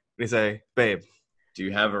knee. We say, babe. Do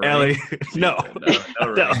you have a ring? Ellie. No.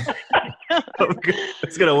 No ring.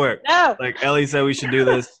 It's gonna work. No, Like Ellie said, we should do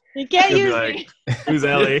this. you can't She'll be use like, me. "Who's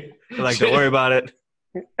Ellie?" We're like, "Don't worry about it.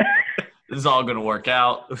 This is all gonna work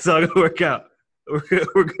out. It's all gonna work out.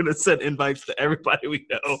 We're gonna send invites to everybody we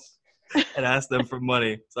know and ask them for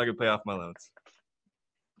money so I can pay off my loans."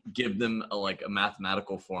 Give them a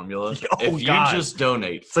mathematical formula. Oh, if you God. just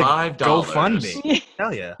donate It's like $5, GoFundMe.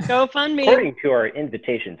 Hell yeah. GoFundMe. According to our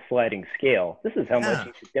invitation sliding scale, this is how much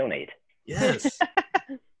you should donate. Yes.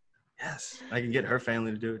 Yes. I can get her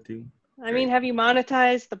family to do it too. I mean, have you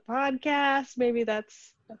monetized the podcast? Maybe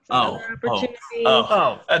that's another opportunity.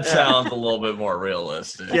 That sounds a little bit more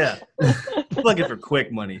realistic. Yeah. I'm looking for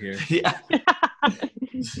quick money here. Yeah.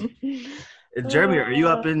 Jeremy, are you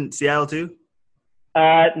up in Seattle too?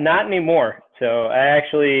 Not anymore. So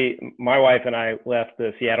my wife and I left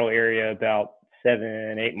the Seattle area about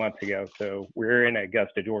 7-8 months ago. So we're in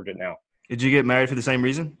Augusta, Georgia now. Did you get married for the same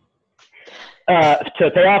reason? To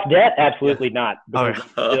pay off debt? Absolutely not. Because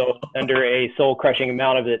I'm still under a soul-crushing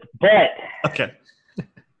amount of it. But Okay.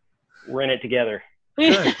 we're in it together.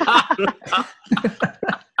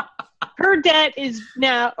 Her debt is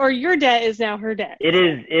now, or your debt is now her debt. It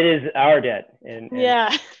is our debt. And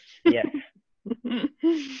Yeah. Yes.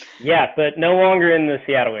 Yeah, but no longer in the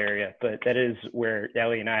Seattle area. But that is where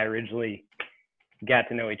Ellie and I originally got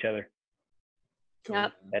to know each other.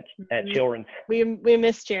 Yep. At Children's. We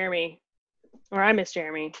miss Jeremy, or I miss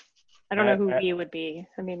Jeremy. I don't know who we would be.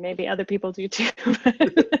 I mean, maybe other people do too.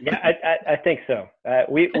 Yeah, I think so.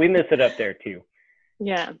 We miss it up there too.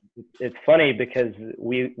 Yeah. It's funny because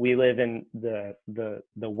we live in the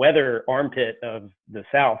weather armpit of the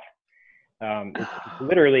South. It's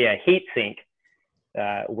literally a heat sink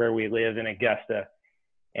where we live in Augusta,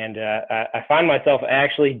 and I find myself I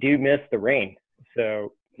actually do miss the rain.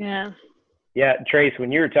 So yeah, Trace,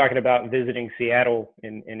 when you were talking about visiting Seattle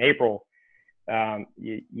in April,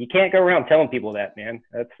 you can't go around telling people that, man.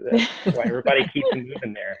 That's why everybody keeps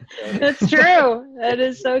moving there. So that's true. That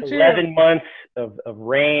is so true. 11 months of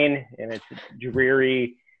rain, and it's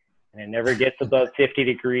dreary, and it never gets above 50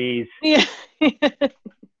 degrees. Yeah. You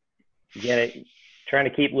get it. Trying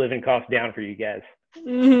to keep living costs down for you guys.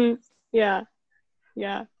 Mm-hmm. Yeah.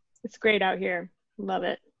 It's great out here. Love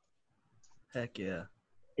it. Heck yeah.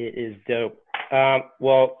 It is dope.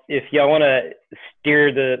 Well, if y'all want to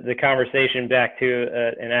steer the conversation back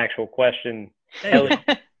to an actual question, Ellie,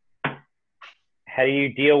 how do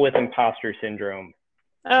you deal with imposter syndrome?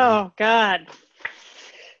 Oh, God.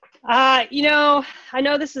 I know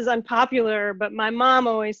this is unpopular, but my mom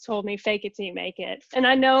always told me fake it till you make it. And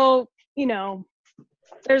I know,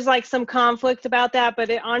 there's some conflict about that,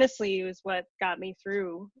 but it honestly was what got me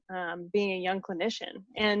through being a young clinician.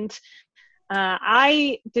 And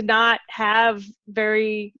I did not have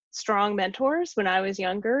very strong mentors when I was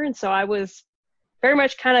younger. And so I was very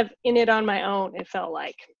much kind of in it on my own, it felt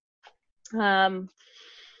like. That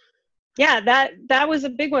was a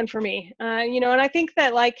big one for me. And I think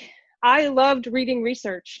that I loved reading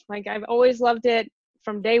research. I've always loved it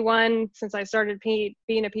from day one since I started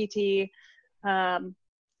being a PT.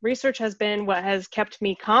 Research has been what has kept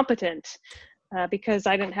me competent because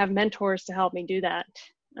I didn't have mentors to help me do that.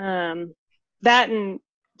 That, and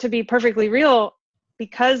to be perfectly real,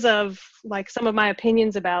 because of some of my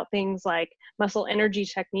opinions about things like muscle energy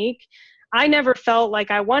technique, I never felt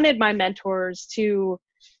like I wanted my mentors to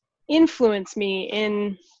influence me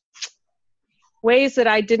in ways that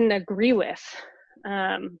I didn't agree with.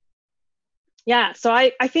 So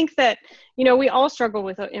I think that, we all struggle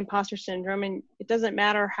with imposter syndrome, and it doesn't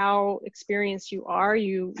matter how experienced you are,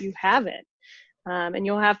 you have it. And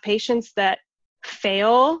you'll have patients that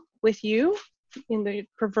fail with you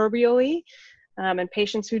proverbially, and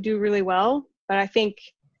patients who do really well. But I think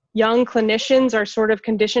young clinicians are sort of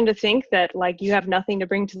conditioned to think that you have nothing to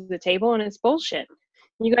bring to the table, and it's bullshit.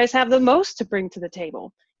 You guys have the most to bring to the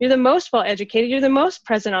table. You're the most well educated. You're the most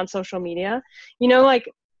present on social media.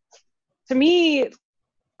 To me,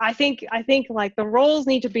 I think the roles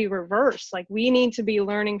need to be reversed. We need to be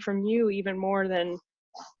learning from you even more than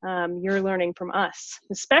you're learning from us,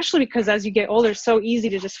 especially because as you get older, it's so easy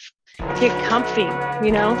to just get comfy,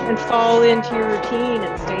 and fall into your routine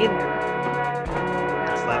and stay there.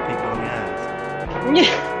 Slap people on the ass.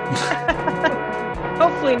 Yeah.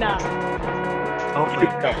 Hopefully not. Hopefully.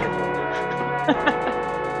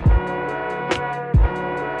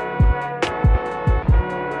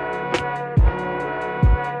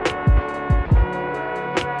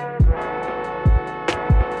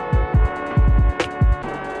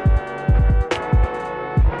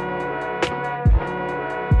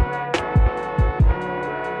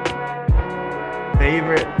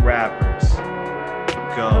 Favorite rappers?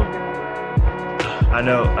 Go. I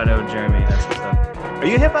know, Jeremy. That's what's up. Are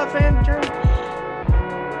you a hip hop fan, Jeremy?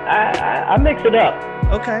 I mix it up.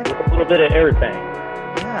 Okay. With a little bit of everything.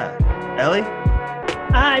 Yeah. Ellie?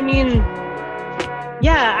 I mean,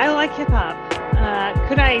 yeah, I like hip hop.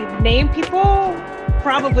 Could I name people?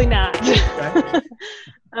 Probably not.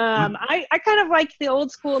 I kind of like the old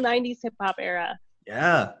school 90s hip hop era.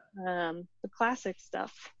 Yeah. The classic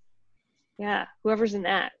stuff. Yeah, whoever's in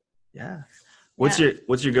that. Yeah. What's your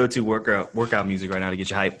go-to workout music right now to get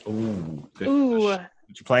you hype? Ooh. What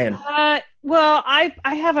you playing? Well, I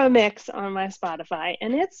have a mix on my Spotify,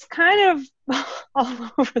 and it's kind of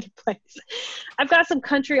all over the place. I've got some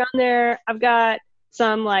country on there. I've got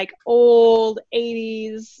some like old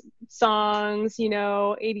 80s songs,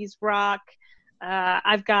 80s rock.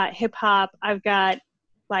 I've got hip hop. I've got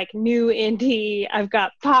like new indie. I've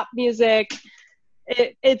got pop music.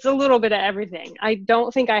 It's a little bit of everything. I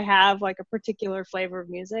don't think I have like a particular flavor of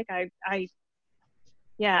music. I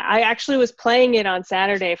actually was playing it on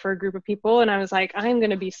Saturday for a group of people, and I was like, I'm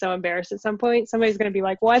going to be so embarrassed at some point. Somebody's going to be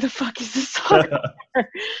like, why the fuck is this song there?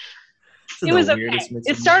 It was okay.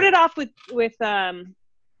 It started off with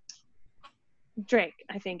Drake,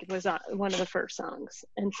 I think it was one of the first songs.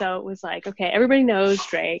 And so it was like, okay, everybody knows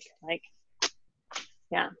Drake. Like,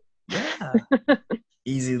 yeah. Yeah.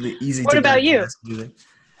 Easy. What about you?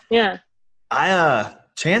 Yeah.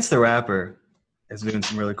 Chance the Rapper is doing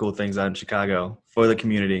some really cool things out in Chicago for the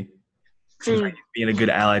community. Like being a good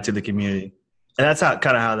ally to the community. And that's how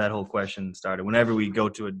that whole question started. Whenever we go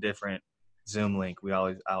to a different Zoom link,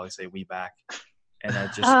 I always say we back. And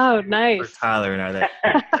that just nice. For Tyler and I,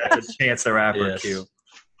 that's a Chance the Rapper cue.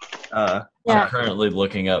 I'm currently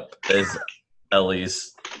looking up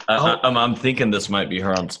Ellie's. I'm thinking this might be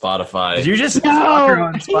her on Spotify. Did you just stalk her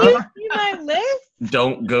on Spotify? You my list?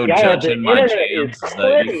 Don't go judging my jams.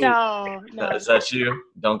 No. Is that you?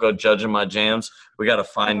 Don't go judging my jams. We got to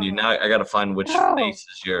find you now. I got to find which face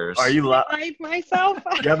is yours. Are you live myself?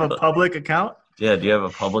 Do you have a public account? Yeah. Do you have a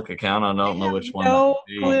public account? I don't know which one. No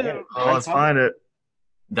clue. Oh, let's find it.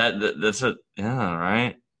 That's it. Yeah.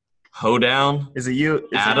 Right. Hoedown. Is it you?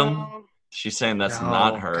 Adam. No. She's saying that's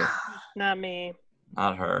not her. Not me.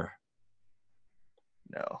 Not her.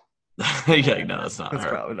 No. Yeah, no, that's not her. That's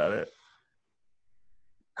probably not it.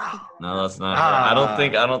 No, that's not her.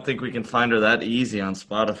 I don't think we can find her that easy on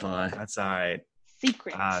Spotify. That's all right.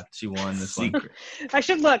 Secret. She won this secret. I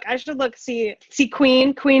should look. See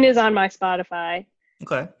Queen. Queen is on my Spotify.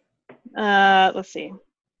 Okay. Let's see.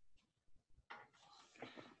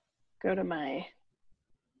 Go to my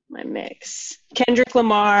mix. Kendrick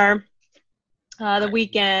Lamar. The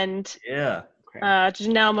Weeknd. Yeah.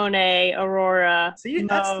 Janelle Monáe, Aurora. See,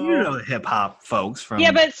 that's the hip hop folks from.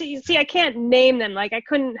 Yeah, but see, I can't name them. Like, I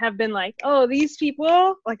couldn't have been like, oh, these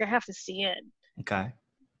people. Like, I have to see it. Okay.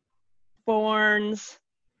 Borns.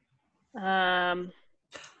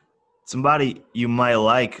 Somebody you might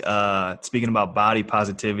like. Speaking about body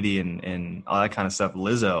positivity and all that kind of stuff.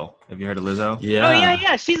 Lizzo. Have you heard of Lizzo? Yeah. Oh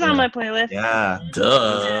yeah. She's on my playlist. Yeah.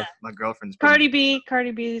 Duh. Yeah. My girlfriend's. Cardi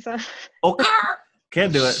B's on. Oh.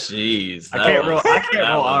 Can't do it. Jeez. I can't roll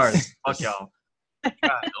R's. Fuck y'all. God,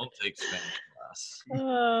 don't take Spanish class.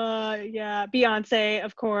 Yeah. Beyonce,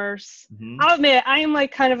 of course. Mm-hmm. I'll admit, I am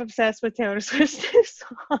like kind of obsessed with Taylor Swift's new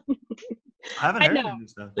song. I haven't heard of new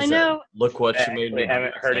stuff. I know. Look what she made me. I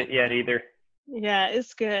haven't heard it yet either. Yeah,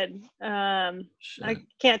 it's good. I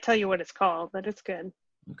can't tell you what it's called, but it's good.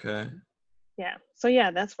 Okay. Yeah. So yeah,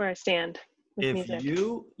 that's where I stand with if music.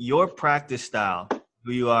 Your practice style,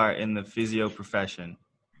 who you are in the physio profession,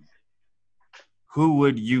 who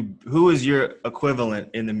is your equivalent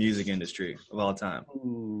in the music industry of all time?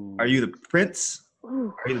 Ooh. Are you the Prince?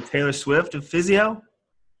 Ooh. Are you the Taylor Swift of physio?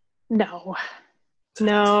 No,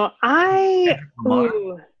 that's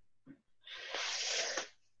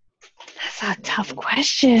a tough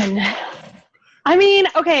question. I mean,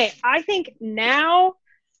 okay, I think now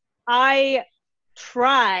I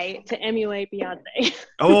try to emulate Beyonce.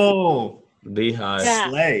 Oh, Beehive. Yeah.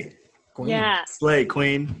 Slay. Queen. Yeah. Slay,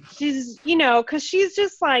 queen. She's, because she's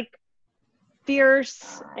just like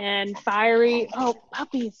fierce and fiery. Oh,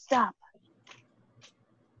 puppy, stop.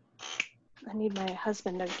 I need my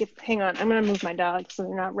husband to hang on. I'm going to move my dog so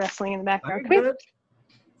they're not wrestling in the background.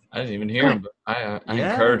 I didn't even hear him, but I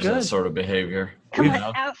encourage that sort of behavior. Come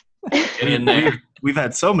on, out. Get in there. We've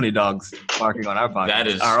had so many dogs barking on our podcast. That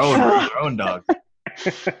is our own dog.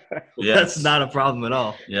 Yes. That's not a problem at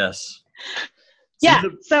all. Yes. Yeah.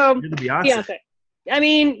 So you're the Beyonce. I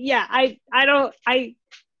mean, yeah.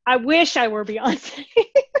 I wish I were Beyonce.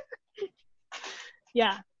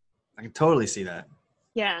 Yeah. I can totally see that.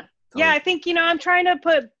 Yeah. Totally. Yeah. I think I'm trying to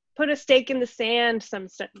put put a stake in the sand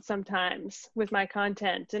sometimes with my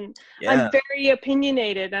content, and Yeah. I'm very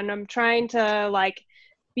opinionated, and I'm trying to like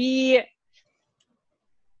be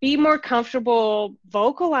more comfortable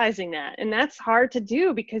vocalizing that, and that's hard to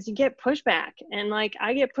do because you get pushback, and like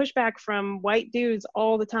I get pushback from white dudes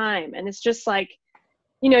all the time, and it's just like,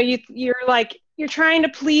 you know, you're trying to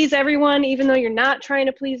please everyone even though you're not trying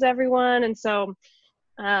to please everyone. And so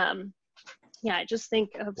I just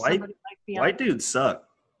think of somebody like Beyonce. White dudes suck.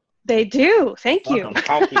 They do. Thank you.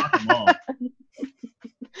 Fuck 'em all.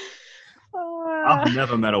 I've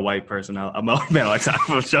never met a white person. I'm like, I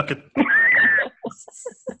was joking.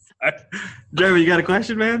 Jeremy, you got a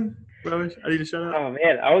question, man? I need to shut up. Oh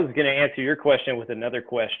man, I was gonna answer your question with another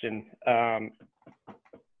question.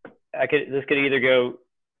 This could either go.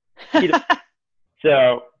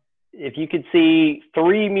 So, if you could see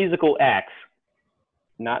 3 musical acts,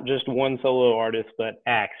 not just one solo artist, but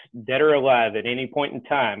acts, dead or alive at any point in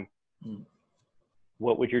time,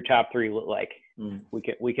 what would your top 3 look like?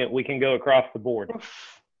 We can go across the board.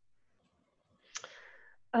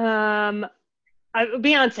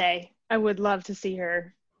 Beyonce. I would love to see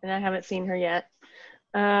her, and I haven't seen her yet.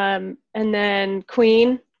 And then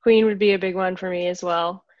Queen would be a big one for me as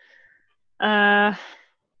well.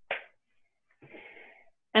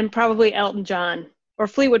 And probably Elton John or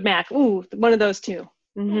Fleetwood Mac. Ooh, one of those 2.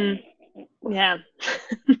 Mm-hmm. Yeah.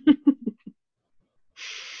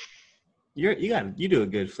 You do a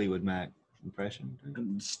good Fleetwood Mac impression.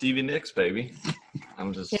 Stevie Nicks, baby.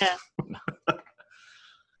 I'm just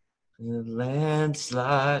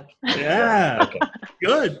landslide. Yeah. Okay.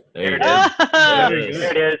 Good. There it is. There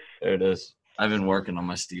it is. There it is. I've been working on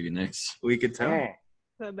my Stevie Nicks. We could tell.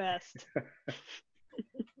 The best.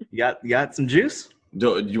 You got some juice?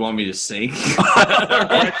 Do you want me to sing? Isn't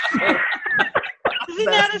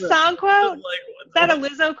that a song quote? Is that a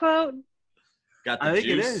Lizzo quote? Got the I think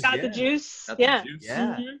juice. it is. Got the juice? Got the Yeah. juice?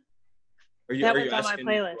 Yeah. Mm-hmm. That was on my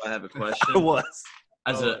playlist. Do I have a It question? was.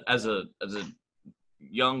 As a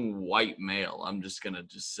young white male, I'm just gonna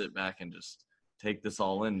sit back and just take this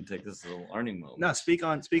all in, take this as a learning moment. No, speak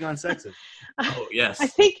on sexism. Oh yes. I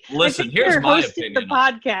think. Listen, here's here's my hosting opinion. The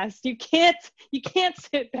podcast. You can't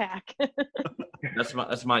sit back.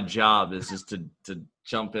 That's my job, is just to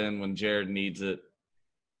jump in when Jared needs it.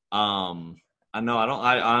 I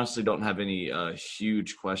honestly don't have any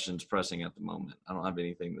huge questions pressing at the moment. I don't have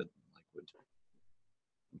anything that would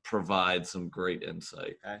provide some great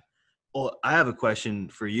insight. Okay. Well, I have a question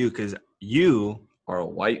for you, because you Or a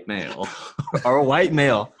white male. are a white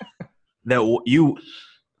male that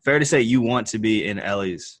fair to say you want to be in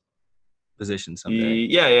Ellie's position someday.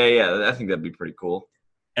 Yeah. I think that'd be pretty cool.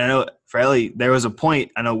 And I know for Ellie, there was a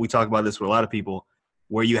point, I know we talk about this with a lot of people,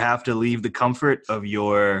 where you have to leave the comfort of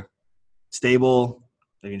your stable,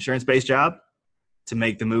 like insurance-based job to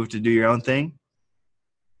make the move to do your own thing.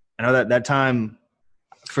 I know that time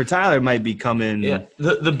for Tyler might be coming. Yeah.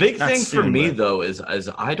 The big Not thing for soon, me but- though is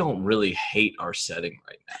I don't really hate our setting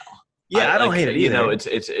right now. Yeah, I don't hate it either. You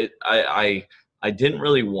know, I didn't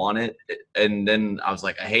really want it, and then I was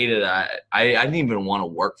like, I hate it. I didn't even want to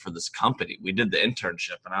work for this company. We did the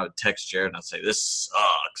internship, and I would text Jared and I'd say, "This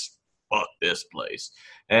sucks. Fuck this place."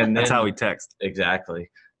 And That's then, how we text. exactly.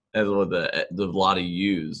 And with the lot of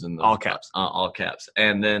U's and All caps. all caps.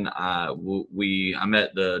 And then I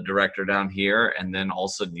met the director down here, and then all of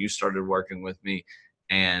a sudden you started working with me.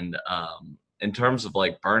 And in terms of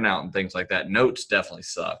like burnout and things like that, notes definitely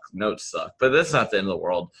suck. Notes suck, but that's not the end of the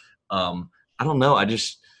world. I don't know.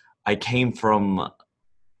 I came from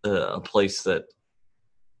a place that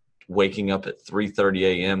waking up at 3:30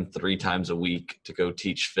 a.m. 3 times a week to go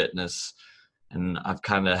teach fitness, and I've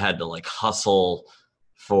kind of had to like hustle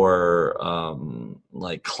for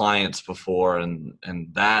like clients before, and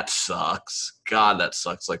that sucks. God, that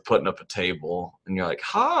sucks. Like putting up a table and you're like,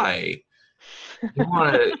 "Hi, you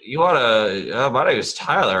wanna my name is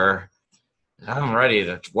Tyler. I'm ready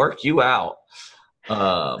to work you out."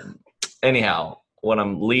 Anyhow, what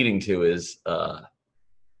I'm leading to is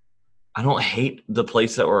I don't hate the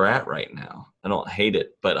place that we're at right now. I don't hate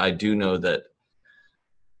it, but I do know that,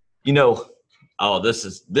 this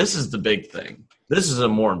is the big thing. This is a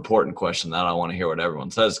more important question that I want to hear what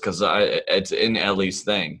everyone says, because it's in Ellie's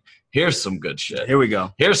thing. Here's some good shit. Here we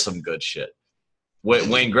go. Here's some good shit.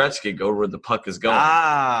 Wayne Gretzky, go where the puck is going.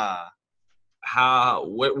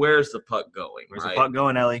 Where's the puck going? Where's right? the puck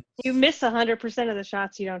going, Ellie? You miss 100% of the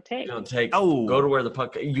shots you don't take. You don't take. Oh. Go to where the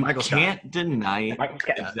puck. You Michael can't deny it. Michael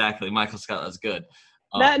Scott. Exactly, Michael Scott. That's good.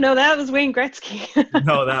 That was Wayne Gretzky.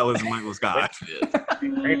 No, that was Michael Scott.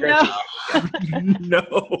 No.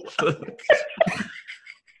 No.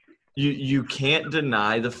 You can't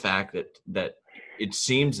deny the fact that it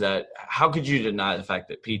seems that how could you deny the fact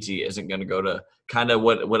that PT isn't going to go to kind of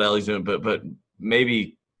what Ellie's doing, but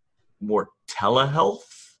maybe more telehealth?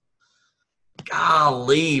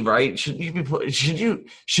 Golly, right? Should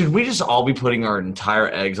we just all be putting our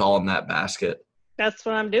entire eggs all in that basket? That's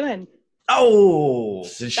what I'm doing. Oh,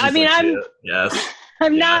 I mean, yes.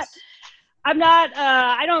 I'm not,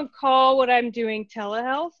 I don't call what I'm doing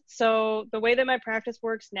telehealth. So the way that my practice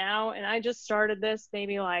works now, and I just started this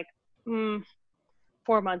maybe like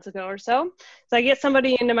 4 months ago or so. So I get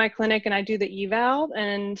somebody into my clinic and I do the eval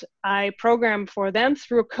and I program for them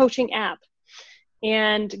through a coaching app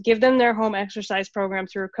and give them their home exercise program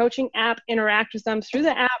through a coaching app, interact with them through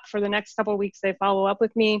the app for the next couple of weeks. They follow up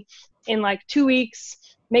with me in like 2 weeks,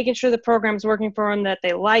 making sure the program's working for them, that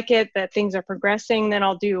they like it, that things are progressing. Then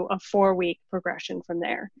I'll do a 4-week progression from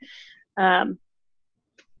there.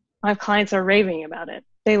 My clients are raving about it.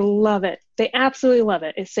 They love it. They absolutely love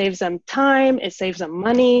it. It saves them time. It saves them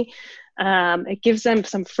money. It gives them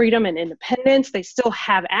some freedom and independence. They still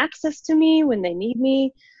have access to me when they need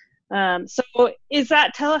me. So is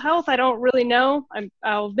that telehealth? I don't really know.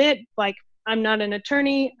 I'll admit, like, I'm not an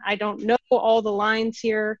attorney. I don't know all the lines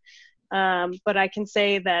here. But I can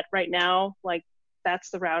say that right now, like,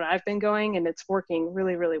 that's the route I've been going and it's working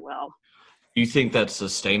really, really well. Do you think that's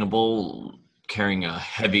sustainable, carrying a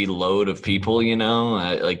heavy load of people, you know,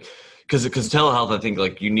 like, because telehealth, I think,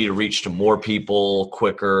 like, you need to reach to more people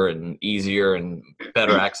quicker and easier and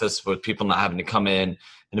better access with people not having to come in.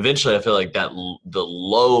 And eventually I feel like that the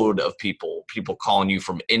load of people calling you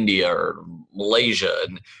from India or Malaysia,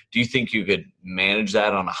 and do you think you could manage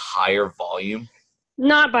that on a higher volume?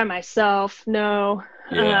 Not by myself, no.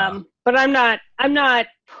 Yeah. But I'm not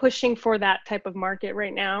pushing for that type of market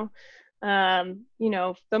right now. You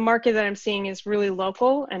know, the market that I'm seeing is really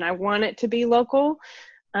local and I want it to be local.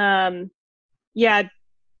 Yeah,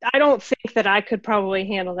 I don't think that I could probably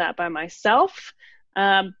handle that by myself.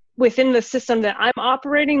 Within the system that I'm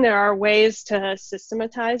operating, there are ways to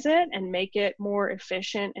systematize it and make it more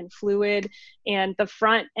efficient and fluid. And the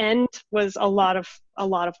front end was a lot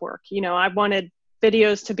of work. You know, I wanted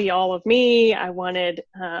videos to be all of me. I wanted,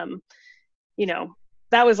 you know,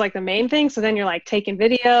 that was like the main thing. So then you're like taking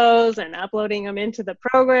videos and uploading them into the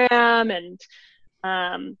program.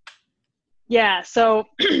 And yeah, so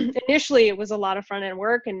initially it was a lot of front end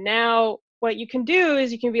work. And now what you can do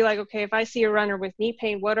is you can be like, okay, if I see a runner with knee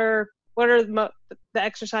pain, what are the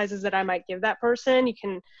exercises that I might give that person? You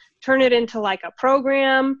can turn it into like a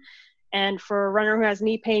program. And for a runner who has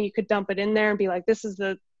knee pain, you could dump it in there and be like, this is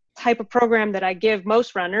the type of program that I give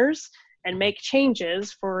most runners, and make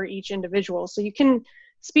changes for each individual. So you can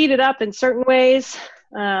speed it up in certain ways.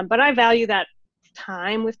 But I value that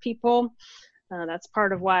time with people. That's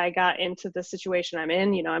part of why I got into the situation I'm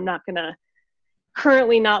in. You know, I'm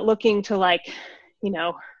currently not looking to, like, you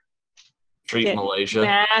know, treat Malaysia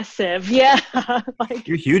massive. Yeah. Like,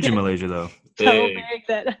 you're huge in Malaysia though. So big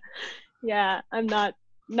that, yeah, I'm not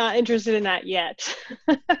interested in that yet.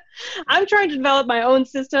 I'm trying to develop my own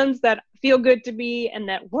systems that feel good to me and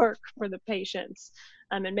that work for the patients,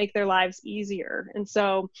 and make their lives easier. And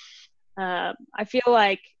so I feel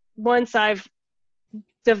like once I've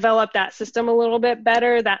developed that system a little bit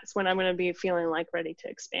better, that's when I'm going to be feeling like ready to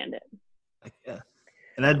expand it. Yeah.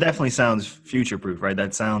 And that definitely sounds future-proof, right?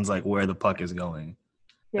 That sounds like where the puck is going.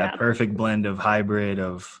 Yeah. That perfect blend of hybrid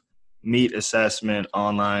of meet assessment,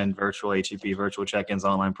 online, virtual HEP, virtual check-ins,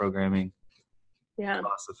 online programming. Yeah.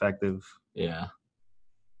 Cost-effective. Yeah.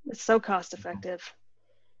 It's so cost-effective.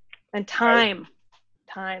 And time.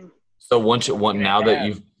 So now that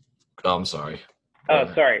you've – oh, I'm sorry.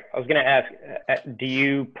 Oh, sorry. I was going to ask, do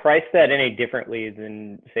you price that any differently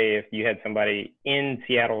than, say, if you had somebody in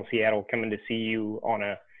Seattle coming to see you on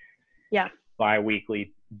a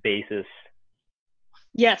bi-weekly basis?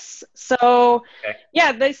 Yes. So,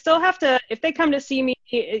 yeah, they still have to, if they come to see me,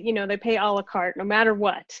 you know, they pay a la carte no matter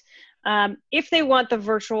what. If they want the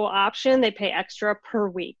virtual option, they pay extra per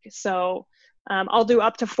week. So I'll do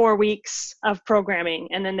up to 4 weeks of programming,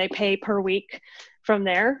 and then they pay per week from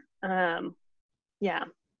there. Yeah.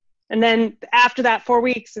 And then after that 4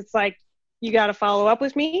 weeks, it's like, you got to follow up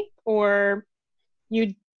with me, or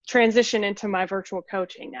you transition into my virtual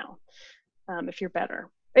coaching now. If you're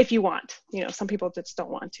better, if you want, you know, some people just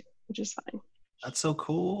don't want to, which is fine. That's so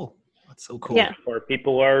cool. Yeah. Or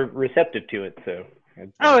people are receptive to it. So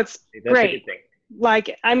it's great. A good thing.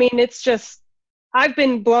 Like, I mean, it's just, I've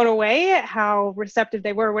been blown away at how receptive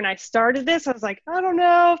they were when I started this. I was like, I don't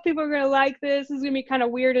know if people are going to like this. This is going to be kind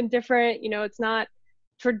of weird and different. You know, it's not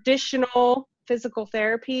traditional physical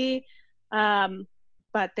therapy,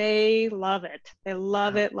 but they love it. They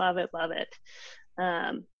love it.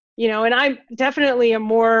 and I'm definitely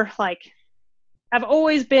I've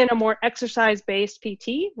always been a more exercise-based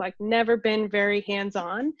PT, like never been very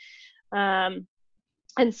hands-on.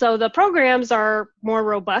 And so the programs are more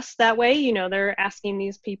robust that way. They're asking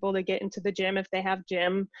these people to get into the gym if they have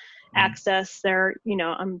gym access.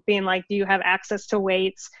 I'm being like, do you have access to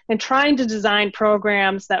weights? And trying to design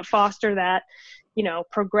programs that foster that,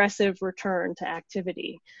 progressive return to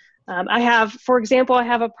activity. For example, I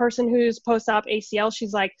have a person who's post-op ACL.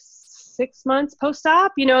 She's like 6 months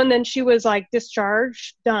post-op, and then she was like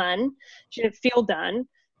discharged, done. She didn't feel done.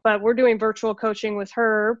 But we're doing virtual coaching with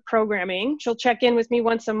her programming. She'll check in with me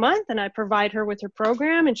once a month, and I provide her with her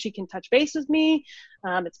program, and she can touch base with me.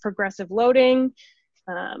 It's progressive loading.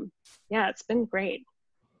 It's been great.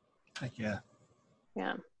 Heck yeah.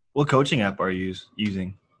 Yeah. What coaching app are you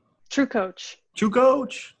using? True Coach. True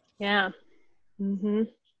Coach. Yeah. Mm-hmm.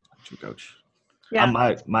 True Coach.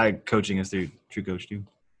 Yeah. My coaching is through True Coach too.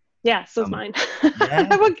 Yeah, so is mine. Yeah,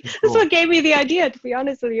 That's what gave me the idea, to be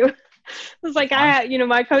honest with you. It was like,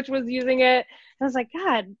 my coach was using it. I was like,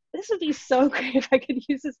 God, this would be so great if I could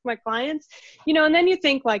use this for my clients. And then you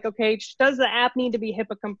think like, okay, does the app need to be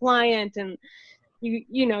HIPAA compliant? And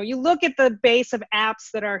you look at the base of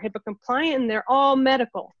apps that are HIPAA compliant, and they're all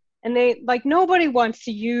medical. And they nobody wants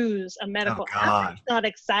to use a medical app. It's not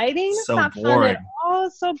exciting. It's not boring. fun at all.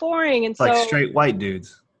 It's so boring. And it's like straight white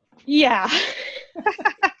dudes. Yeah.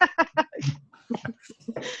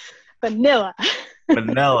 Vanilla.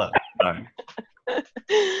 Sorry.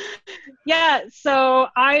 Yeah. So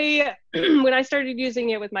when I started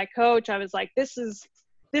using it with my coach, I was like, this is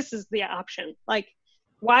the option. Like,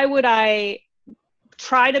 why would I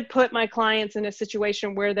try to put my clients in a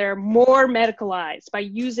situation where they're more medicalized by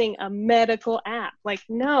using a medical app? Like,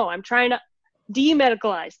 no, I'm trying to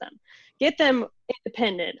demedicalize them, get them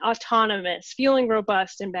independent, autonomous, feeling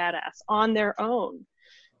robust and badass on their own,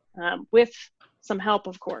 with some help,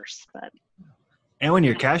 of course. But and when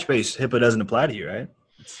you're cash-based, HIPAA doesn't apply to you, right?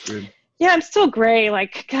 It's weird. Yeah, I'm still gray.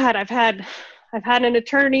 Like, God, I've had an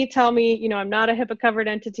attorney tell me, I'm not a HIPAA covered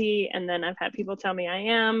entity, and then I've had people tell me I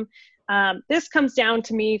am. This comes down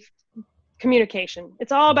to me, communication.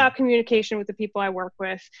 It's all about communication with the people I work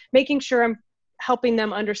with, making sure I'm helping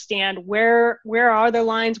them understand where are the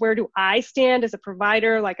lines, where do I stand as a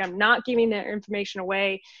provider? Like, I'm not giving their information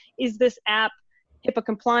away. Is this app HIPAA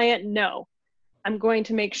compliant? No. I'm going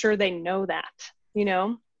to make sure they know that,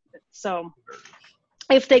 so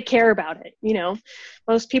if they care about it,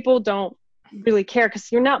 most people don't really care,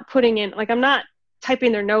 because you're not putting in, like, I'm not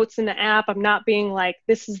typing their notes in the app. I'm not being like,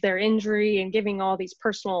 this is their injury and giving all these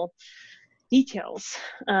personal details.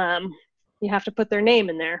 You have to put their name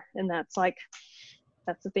in there, and that's the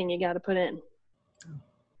thing you got to put in.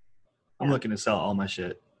 I'm looking to sell all my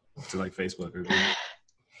shit to like Facebook or Google.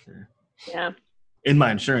 Sure. Yeah. In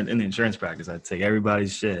the insurance practice, I take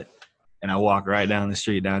everybody's shit and I walk right down the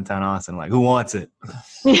street downtown Austin, like, who wants it?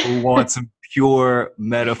 Who wants some pure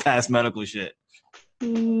past medical shit?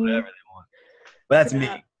 Whatever they want. But that's me.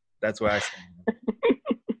 That's where I stand.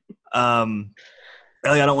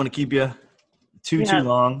 Ellie, I don't want to keep you too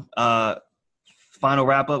long. Final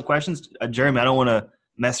wrap-up questions. Jeremy, I don't want to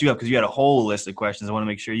mess you up because you had a whole list of questions. I want to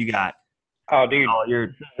make sure you got. Oh, dude,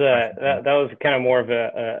 that was kind of more of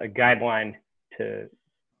a guideline to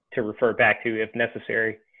refer back to if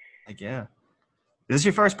necessary. Like, yeah. Is this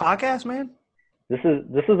your first podcast, man? This is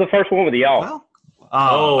the first one with y'all.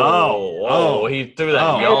 Well, he threw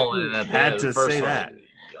that y'all in at the had to first say one.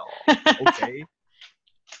 that. Okay.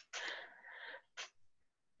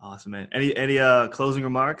 Awesome, man. Any closing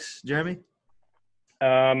remarks, Jeremy?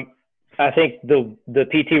 I think the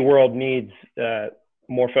PT world needs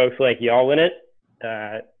more folks like y'all in it,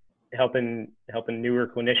 helping newer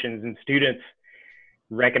clinicians and students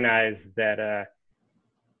recognize that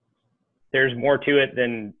there's more to it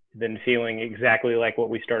than feeling exactly like what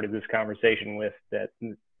we started this conversation with, that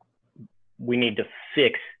we need to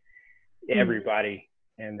fix everybody,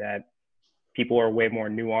 and that people are way more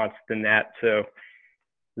nuanced than that. So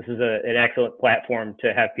this is an excellent platform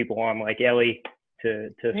to have people on like Ellie to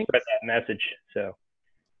spread that message. So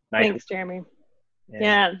nice. Thanks, Jeremy.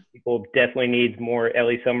 Yeah. People definitely need more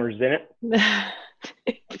Ellie Somers in it.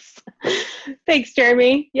 Thanks,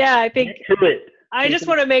 Jeremy. Yeah, I think it. I just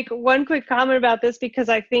want to make one quick comment about this, because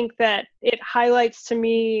I think that it highlights to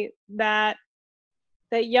me that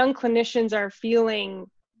young clinicians are feeling,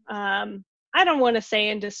 I don't want to say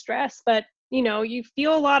in distress, but you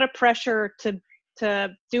feel a lot of pressure to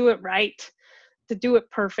do it right, to do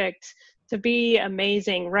it perfect, to be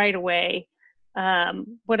amazing right away,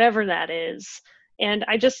 whatever that is. And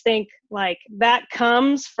I just think like that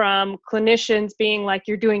comes from clinicians being like,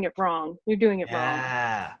 you're doing it wrong. You're doing it wrong.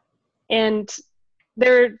 And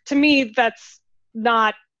to me, that's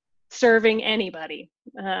not serving anybody.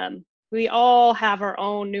 We all have our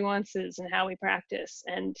own nuances in how we practice,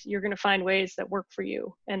 and you're going to find ways that work for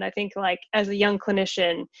you. And I think, like, as a young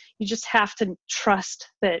clinician, you just have to trust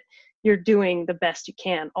that you're doing the best you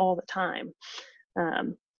can all the time.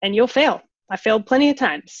 And you'll fail. I failed plenty of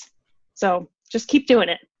times. So just keep doing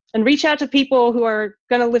it and reach out to people who are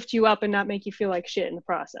going to lift you up and not make you feel like shit in the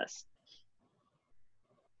process.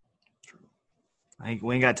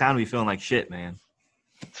 We ain't got time to be feeling like shit, man.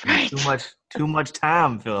 That's right. Too much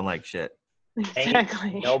time feeling like shit.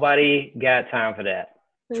 Exactly. Nobody got time for that.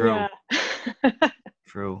 True. Yeah.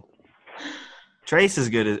 True. Trace is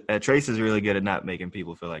really good at not making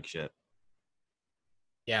people feel like shit.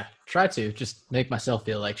 Yeah, try to just make myself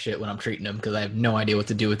feel like shit when I'm treating them because I have no idea what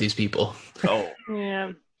to do with these people. Oh.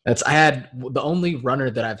 Yeah. I had the only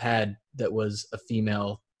runner that I've had that was a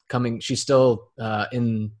female coming. She's still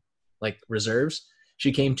in like reserves.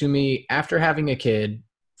 She came to me after having a kid,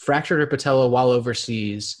 fractured her patella while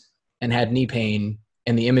overseas, and had knee pain.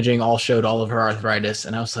 And the imaging all showed all of her arthritis.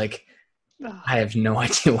 And I was like, I have no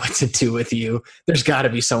idea what to do with you. There's got to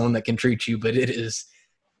be someone that can treat you, but it is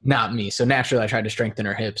not me. So naturally, I tried to strengthen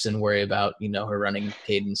her hips and worry about, her running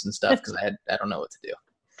cadence and stuff because I don't know what to do.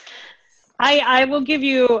 I will give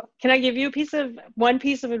you, can I give you one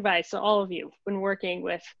piece of advice to all of you when working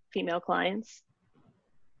with female clients?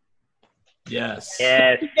 Yes.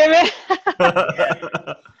 Yes.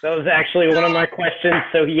 That was actually one of my questions.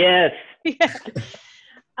 So yes.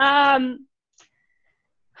 Yeah.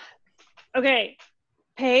 Okay.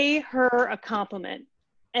 Pay her a compliment.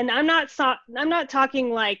 And I'm not talking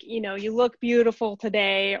like, you look beautiful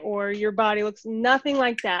today or your body looks, nothing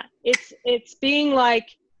like that. It's being like,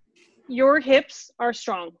 your hips are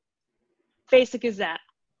strong. Basic as that.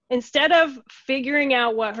 Instead of figuring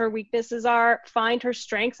out what her weaknesses are, find her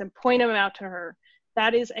strengths and point them out to her.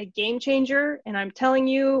 That is a game changer. And I'm telling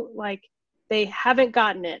you, like, they haven't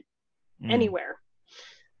gotten it anywhere.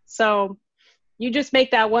 So you just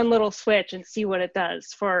make that one little switch and see what it does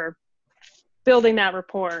for building that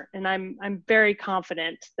rapport. And I'm very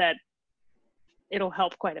confident that it'll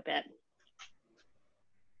help quite a bit.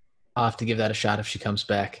 I'll have to give that a shot if she comes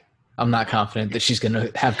back. I'm not confident that she's going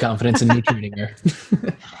to have confidence in me treating her.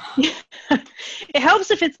 It helps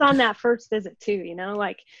if it's on that first visit too,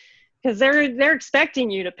 because they're expecting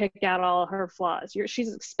you to pick out all her flaws.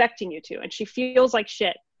 She's expecting you to, and she feels like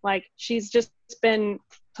shit. Like she's just been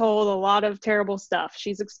told a lot of terrible stuff.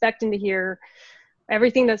 She's expecting to hear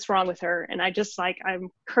everything that's wrong with her. And I'm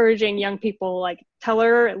encouraging young people, tell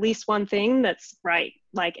her at least one thing that's right,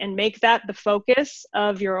 and make that the focus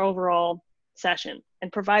of your overall session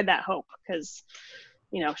and provide that hope because,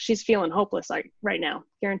 she's feeling hopeless right now.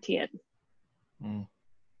 Guarantee it.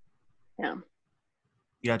 Yeah.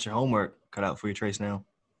 You got your homework cut out for you, Trace, now.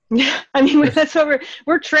 Yeah. I mean, that's what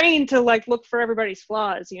we're trained to look for everybody's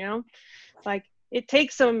flaws, it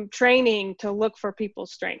takes some training to look for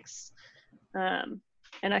people's strengths. And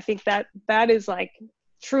I think that is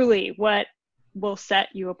truly what will set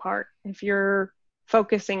you apart if you're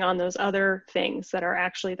focusing on those other things that are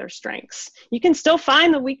actually their strengths. You can still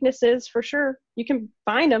find the weaknesses for sure. You can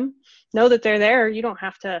find them, know that they're there. You don't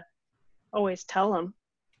have to always tell them,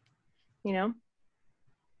 Yeah.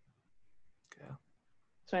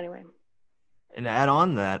 So anyway. And to add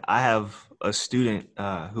on that, I have a student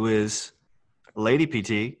who is a lady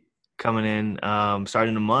PT coming in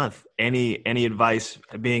starting a month. Any advice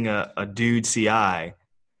being a dude CI,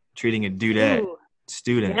 treating a dudette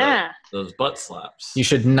student? Yeah. Those butt slaps. You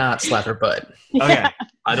should not slap her butt. Okay.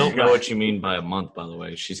 I don't know what you mean by a month, by the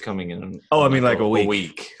way. She's coming in. Oh, I mean like a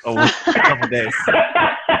week. A week. A couple days.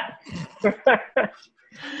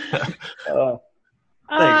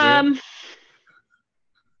 Thanks,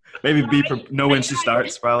 maybe know when she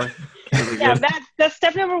starts, probably. Yeah, that's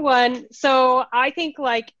step number one. So I think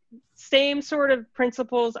same sort of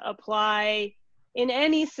principles apply in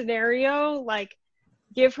any scenario.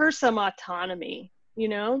 Give her some autonomy,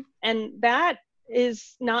 and that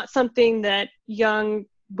is not something that young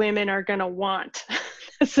women are going to want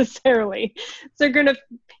necessarily. So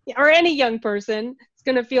or any young person is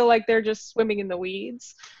going to feel like they're just swimming in the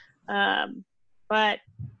weeds. But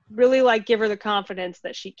really give her the confidence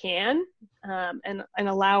that she can, and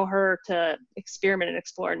allow her to experiment and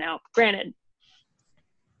explore. Now, granted,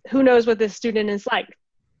 who knows what this student is like?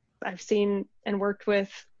 I've seen and worked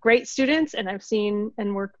with great students, and I've seen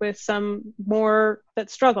and worked with some more that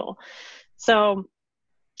struggle. So,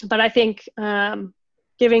 but I think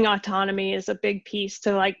giving autonomy is a big piece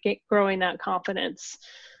to growing that confidence.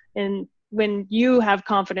 And when you have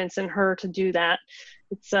confidence in her to do that,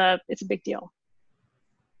 it's a big deal.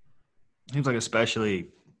 Seems like especially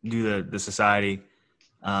due to the society,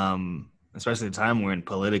 especially the time we're in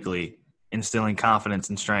politically, instilling confidence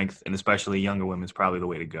and strength, and especially younger women is probably the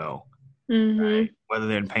way to go. Mm-hmm. Right? Whether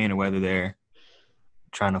they're in pain or whether they're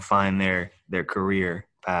trying to find their career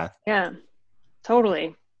path. Yeah,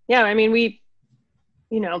 totally. Yeah, I mean,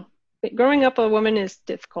 growing up a woman is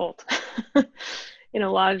difficult in a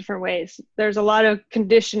lot of different ways. There's a lot of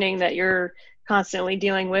conditioning that you're constantly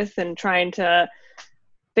dealing with and trying to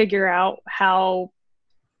figure out how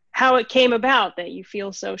it came about that you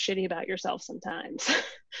feel so shitty about yourself sometimes.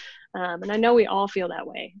 And I know we all feel that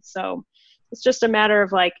way. So it's just a matter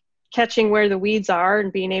of like catching where the weeds are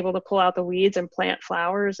and being able to pull out the weeds and plant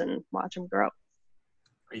flowers and watch them grow.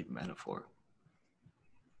 Great metaphor.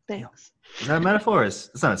 Thanks. Is that a metaphor?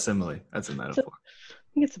 It's not a simile. That's a metaphor.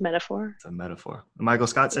 I think it's a metaphor. It's a metaphor. Did Michael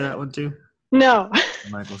Scott say that one too? No.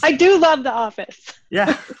 I do love The Office.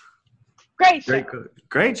 Yeah. Great show.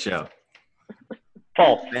 Great show.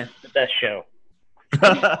 False. Man. The best show.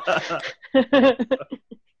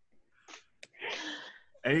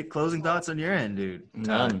 Any closing thoughts on your end, dude?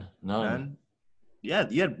 None. Yeah,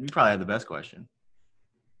 you probably had the best question.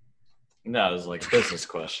 No, it was like a business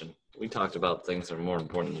question. We talked about things that are more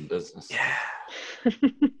important than business. Yeah.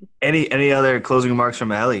 Any other closing remarks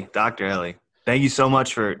from Ellie, Dr. Ellie? Thank you so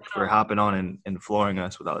much for hopping on and flooring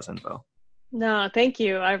us with all this info. No, thank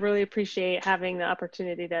you. I really appreciate having the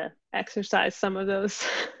opportunity to exercise some of those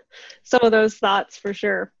thoughts for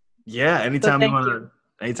sure. Yeah, anytime you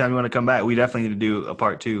want to come back, we definitely need to do a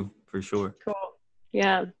part 2 for sure. Cool.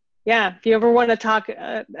 Yeah. Yeah. If you ever want to talk,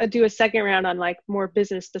 do a second round on like more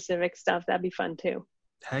business specific stuff, that'd be fun too.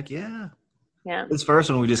 Heck yeah. Yeah. This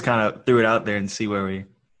first one, we just kind of threw it out there and see where we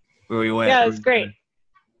went. Yeah, it's great.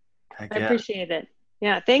 Heck I appreciate it.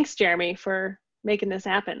 Yeah. Thanks, Jeremy, for making this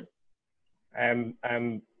happen.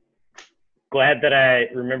 I'm glad that I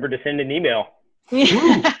remembered to send an email.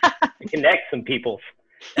 Connect some people.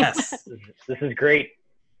 Yes. This is great.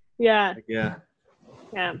 Yeah. Heck yeah.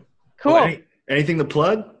 Yeah. Cool. Well, anything to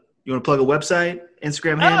plug? You want to plug a website,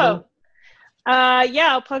 Instagram handle?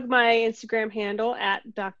 Yeah, I'll plug my Instagram handle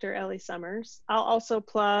at Dr. Ellie Somers. I'll also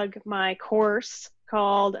plug my course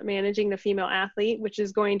called Managing the Female Athlete, which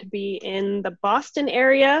is going to be in the Boston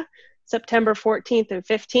area, September 14th and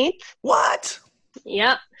 15th. What?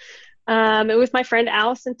 Yeah. With my friend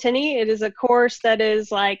Allison Tinney. It is a course that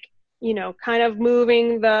is like, kind of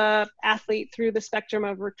moving the athlete through the spectrum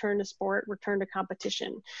of return to sport, return to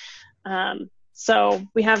competition. So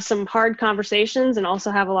we have some hard conversations and also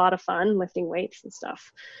have a lot of fun lifting weights and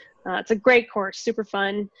stuff. It's a great course, super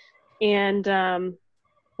fun. And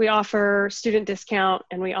we offer student discount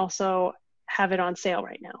and we also have it on sale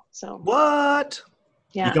right now. So what?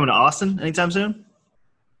 Yeah. You coming to Austin anytime soon?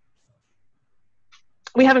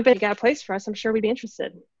 We haven't been. You got a place for us? I'm sure we'd be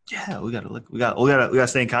interested. Yeah, we gotta look. We gotta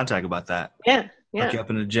stay in contact about that. Yeah. Hook you up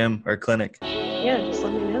in a gym or a clinic. Yeah, just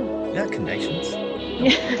let me know. You got connections.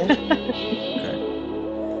 Yeah. Okay.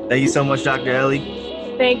 Thank you so much, Dr. Ellie.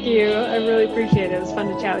 Thank you. I really appreciate it. It was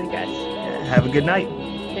fun to chat with you guys. Yeah, have a good night.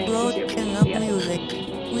 Thanks, you too. Broken up music.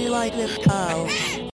 We like this style.